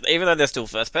 they're just... Even though they're still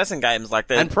first-person games, like,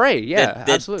 they're... And Prey, yeah,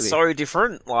 they're absolutely. so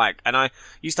different, like... And I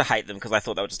used to hate them because I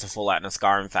thought they were just a Fallout and a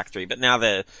Skyrim factory, but now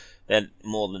they're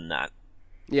more than that.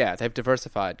 Yeah, they've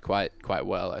diversified quite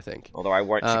well, I think. Although I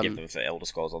won't forgive them for Elder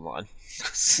Scrolls Online.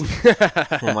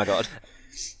 Oh my god.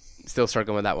 Still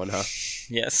struggling with that one, huh?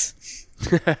 Yes.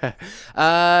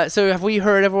 So have we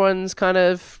heard everyone's kind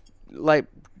of, like,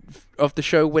 of the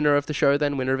show, winner of the show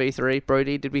then? Winner of E3?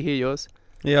 Brodie, did we hear yours?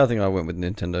 Yeah, I think I went with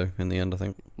Nintendo in the end, I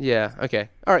think. Yeah, okay.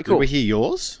 Alright, cool. Did we hear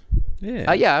yours?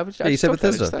 Yeah. Yeah, you said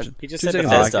Bethesda. He just said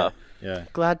Bethesda. Yeah.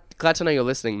 Glad to know you're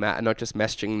listening, Matt, and not just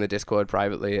messaging the Discord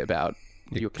privately about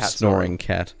your cat snoring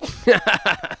cat.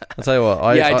 I'll tell you what.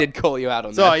 I did call you out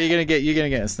on that. So you're gonna get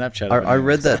a Snapchat. I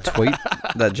read that tweet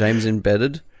that James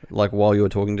embedded, like while you were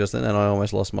talking just then, and I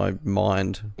almost lost my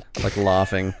mind, like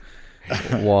laughing.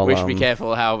 While we should be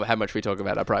careful how much we talk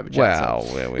about our private chats.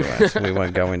 Well, we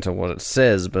won't go into what it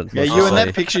says, but yeah, you and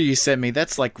that picture you sent me,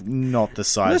 that's like not the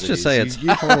size. Let's just say it's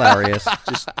hilarious.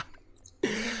 Just.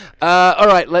 All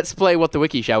right, let's play What the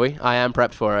Wiki, shall we? I am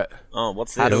prepped for it. Oh,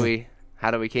 what's this? How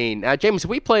do we keen? James,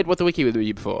 have we played What the Wiki with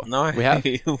you before? No. We have?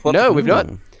 No, we've not.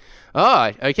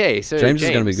 Oh, okay. So James is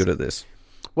going to be good at this.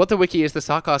 What the Wiki is the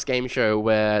Sarcast game show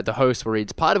where the host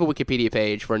reads part of a Wikipedia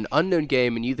page for an unknown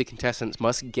game and you, the contestants,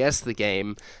 must guess the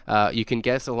game. You can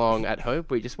guess along at home,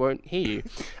 we just won't hear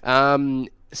you.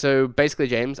 So basically,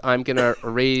 James, I'm going to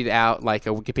read out like a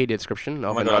Wikipedia description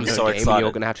of an unknown game, and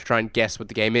you're going to have to try and guess what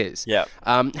the game is. Yeah.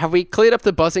 Have we cleared up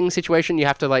the buzzing situation? You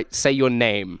have to like say your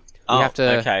name. You have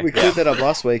to. Okay. We cleared that up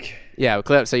last week. Yeah, we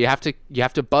cleared up. So you have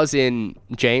to buzz in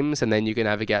James, and then you can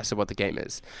have a guess of what the game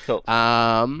is. Cool.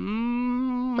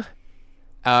 And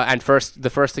the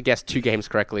first to guess 2 games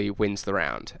correctly wins the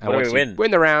round. And What do we once you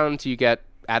win the round, you get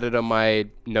added on my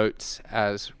notes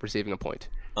as receiving a point.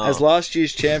 As last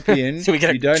year's champion, So we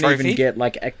get a you don't trophy? even get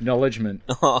like acknowledgement.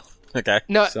 Oh, okay.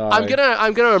 No, So- I'm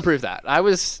gonna improve that. I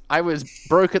was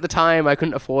broke at the time. I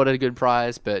couldn't afford a good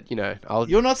prize, but I'll.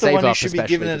 You're not the save one who up should be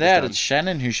especially giving for it this out. done. It's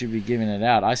Shannon who should be giving it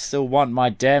out. I still want my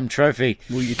damn trophy.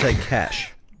 Will you take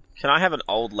cash? Can I have an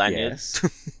old lanyard?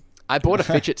 Yes. I bought a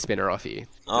fidget spinner off you.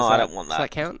 I don't want Does that.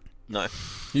 that count? No.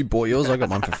 You bought yours. I got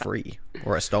mine for free,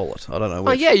 or I stole it. I don't know. Oh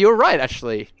Which. yeah, you're right.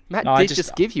 Actually, Matt No, did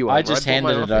just give you one. I just right? Bought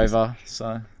handed mine it off his. over.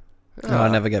 So No, I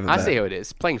never gave it I back. see how it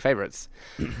is. Playing favorites.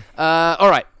 All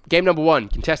right, game number 1.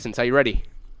 Contestants, are you ready?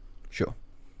 Sure.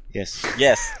 yes.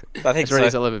 Yes. I think As ready so.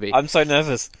 as I'll ever be. I'm so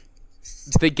nervous.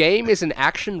 The game is an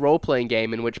action role-playing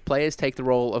game in which players take the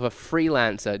role of a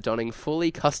freelancer donning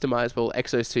fully customizable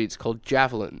exosuits called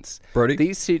javelins. Brodie?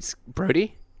 These suits...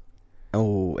 Brodie?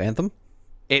 Oh, Anthem?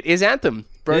 It is Anthem.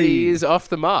 Brodie is off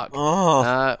the mark.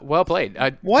 Oh. Well played.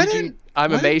 Why why didn't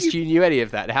amazed you knew any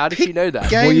of that. How did you know that?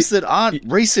 Games that aren't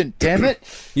recent, damn it.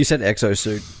 You said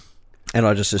exosuit, and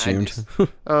I just assumed.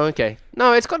 Oh, okay.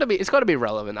 No, it's got to be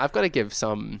relevant. I've got to give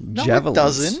some No, Javelins. it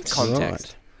doesn't.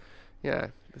 context. Yeah.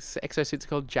 This exosuits are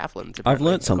called javelins. I've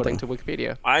learnt apparently, something. according to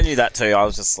Wikipedia. I knew that too. I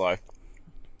was just slow.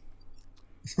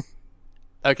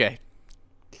 Okay.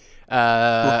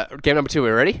 Game number 2, we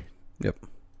ready? Yep.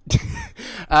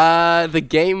 The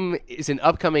game is an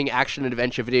upcoming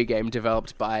action-adventure video game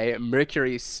developed by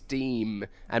Mercury Steam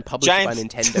and published by James.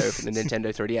 Nintendo for the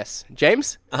Nintendo 3DS.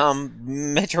 James?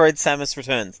 Metroid Samus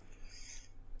Returns.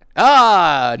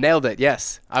 Ah, nailed it,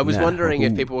 yes. I was Nah. wondering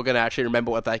if Ooh. people were going to actually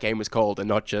remember what that game was called and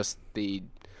not just the...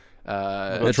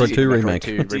 Metroid 2 remake.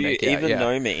 Do you Yeah, even yeah.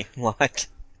 know me? Like,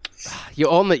 You're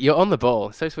on the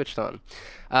ball. So switched on.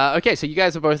 Okay, so you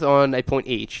guys are both on a point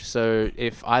each. So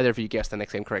if either of you guess the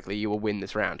next game correctly, you will win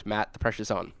this round. Matt, the pressure's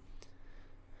on.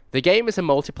 The game is a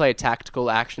multiplayer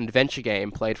tactical action adventure game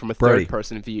played from a Brody.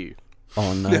 third-person view.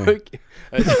 Oh no. Okay.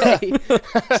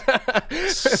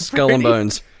 Skull and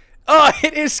Bones. Oh,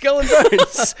 it is Skull and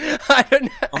Bones. I don't know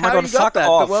Oh my how god, you fuck got that,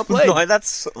 off. but well played. No,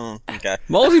 that's... okay.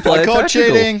 Multiplayer I call tactical.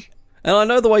 cheating. And I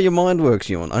know the way your mind works,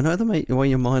 Ewan. I know the way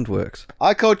your mind works.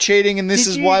 I call cheating, and this Did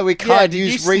is you- why we yeah, can't did you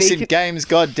use sneak recent it- games.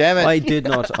 God damn it! I did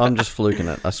not. I'm just fluking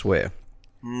it. I swear.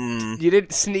 You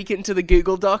didn't sneak into the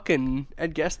Google Doc and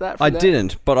guess that from I there?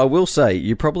 didn't, but I will say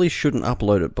you probably shouldn't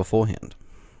upload it beforehand.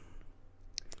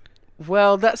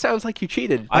 Well, that sounds like you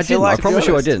cheated. I feel didn't. like, I to be promise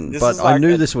you I honest, didn't. this But is I like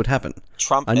knew a this would happen.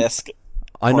 Trump-esque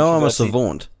I know I'm a controversy.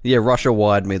 savant. Yeah, Russia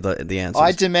wired me the answers.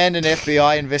 I demand an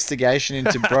FBI investigation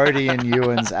into Brodie and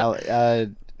Ewan's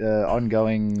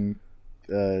ongoing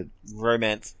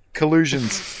romance.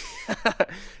 collusions.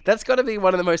 That's got to be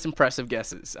one of the most impressive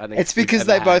guesses, I think. It's we've because ever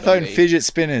they had both on own the- fidget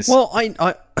spinners. Well,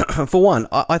 I for one,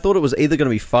 I thought it was either going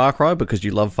to be Far Cry because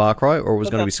you love Far Cry, or it was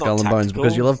But going to be that's not Skull and Bones tactical.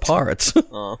 because you love pirates.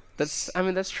 Oh.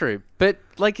 That's true. But,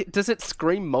 like, does it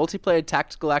scream multiplayer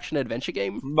tactical action adventure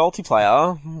game?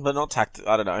 Multiplayer, but not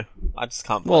I don't know. I just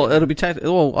can't Well, believe it. it'll be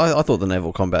tactical. Well, I thought the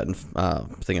naval combat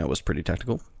thing was pretty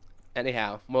tactical.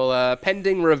 Anyhow, well,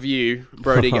 pending review,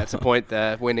 Brodie gets a point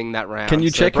there, winning that round. Can you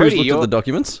So, check Brodie, who's looked at you're- the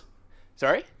documents?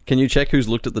 Sorry? Can you check who's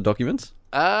looked at the documents?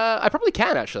 I probably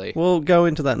can, actually. Well, go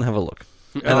into that and have a look.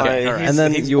 Okay, all right. And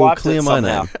then he's you'll wiped it clear my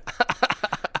somehow.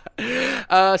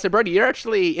 name. So, Brodie, you're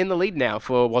actually in the lead now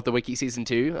for What the Wiki Season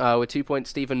 2, with 2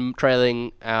 points, Stephen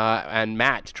trailing, and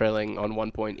Matt trailing on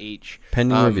 1 point each.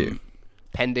 Pending review.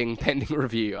 Pending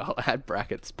review. I'll add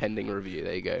brackets, pending review.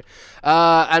 There you go.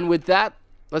 And with that,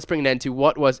 let's bring an end to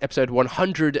what was episode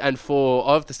 104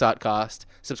 of the Startcast.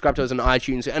 Subscribe to us on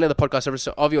iTunes or any other podcast service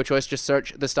of your choice. Just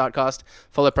search the Startcast.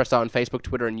 Follow Press Start on Facebook,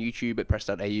 Twitter, and YouTube at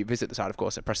press.au. Visit the site, of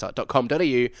course, at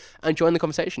pressstart.com.au and join the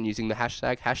conversation using the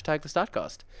hashtag the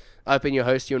Startcast. I've been your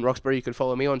host, Ewan Roxburgh. You can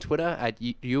follow me on Twitter at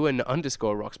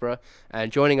Ewan_Roxburgh.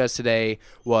 And joining us today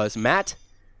was Matt.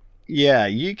 Yeah,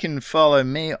 you can follow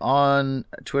me on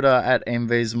Twitter at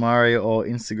MVZamari or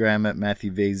Instagram at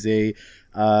MatthewVZ.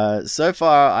 So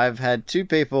far, I've had 2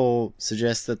 people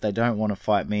suggest that they don't want to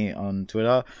fight me on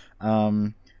Twitter,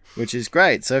 which is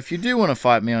great. So if you do want to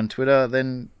fight me on Twitter,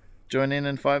 then join in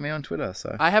and fight me on Twitter.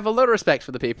 So I have a lot of respect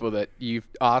for the people that you've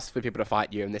asked for people to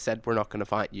fight you, and they said we're not going to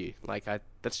fight you. Like,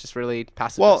 that's just really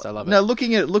pacifist. I love it. no,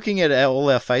 looking at all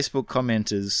our Facebook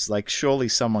commenters, like surely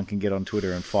someone can get on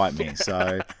Twitter and fight me.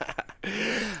 So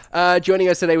Joining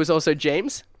us today was also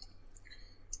James.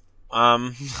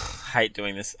 Hate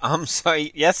doing this. So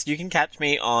yes, you can catch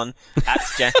me on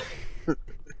 @jam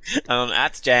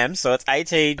on @jam. So it's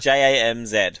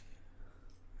ATJAMZ.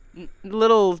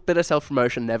 Little bit of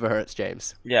self-promotion never hurts,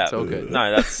 James. Yeah, It's all good.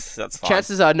 No, that's fine.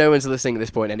 Chances are no one's listening at this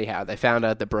point anyhow. They found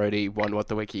out that Brodie won What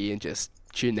the Wiki and just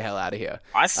tuned the hell out of here.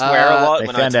 I swear a lot They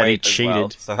when found I out he tweet as well,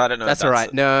 cheated. so I don't know. That's if all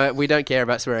right. No, we don't care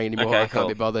about swearing anymore. Okay, I can't cool.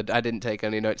 be bothered. I didn't take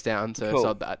any notes down, so Cool.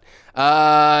 sod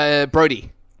that.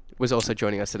 Brodie was also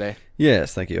joining us today.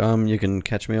 Yes, thank you. You can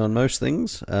catch me on most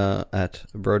things at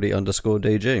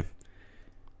Brodie_DG.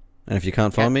 And if you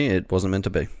can't find me, it wasn't meant to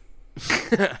be.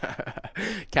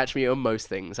 Catch me on most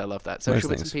things. I love that. Social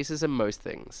bits and things. pieces and most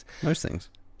things. Most things.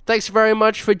 Thanks very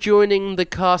much for joining the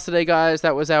cast today, guys.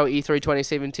 That was our E3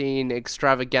 2017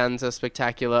 extravaganza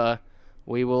spectacular.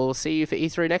 We will see you for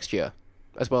E3 next year,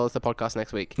 as well as the podcast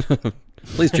next week.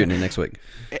 Please tune in next week.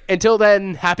 Until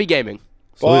then, happy gaming.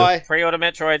 bye. Pre-order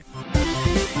Metroid.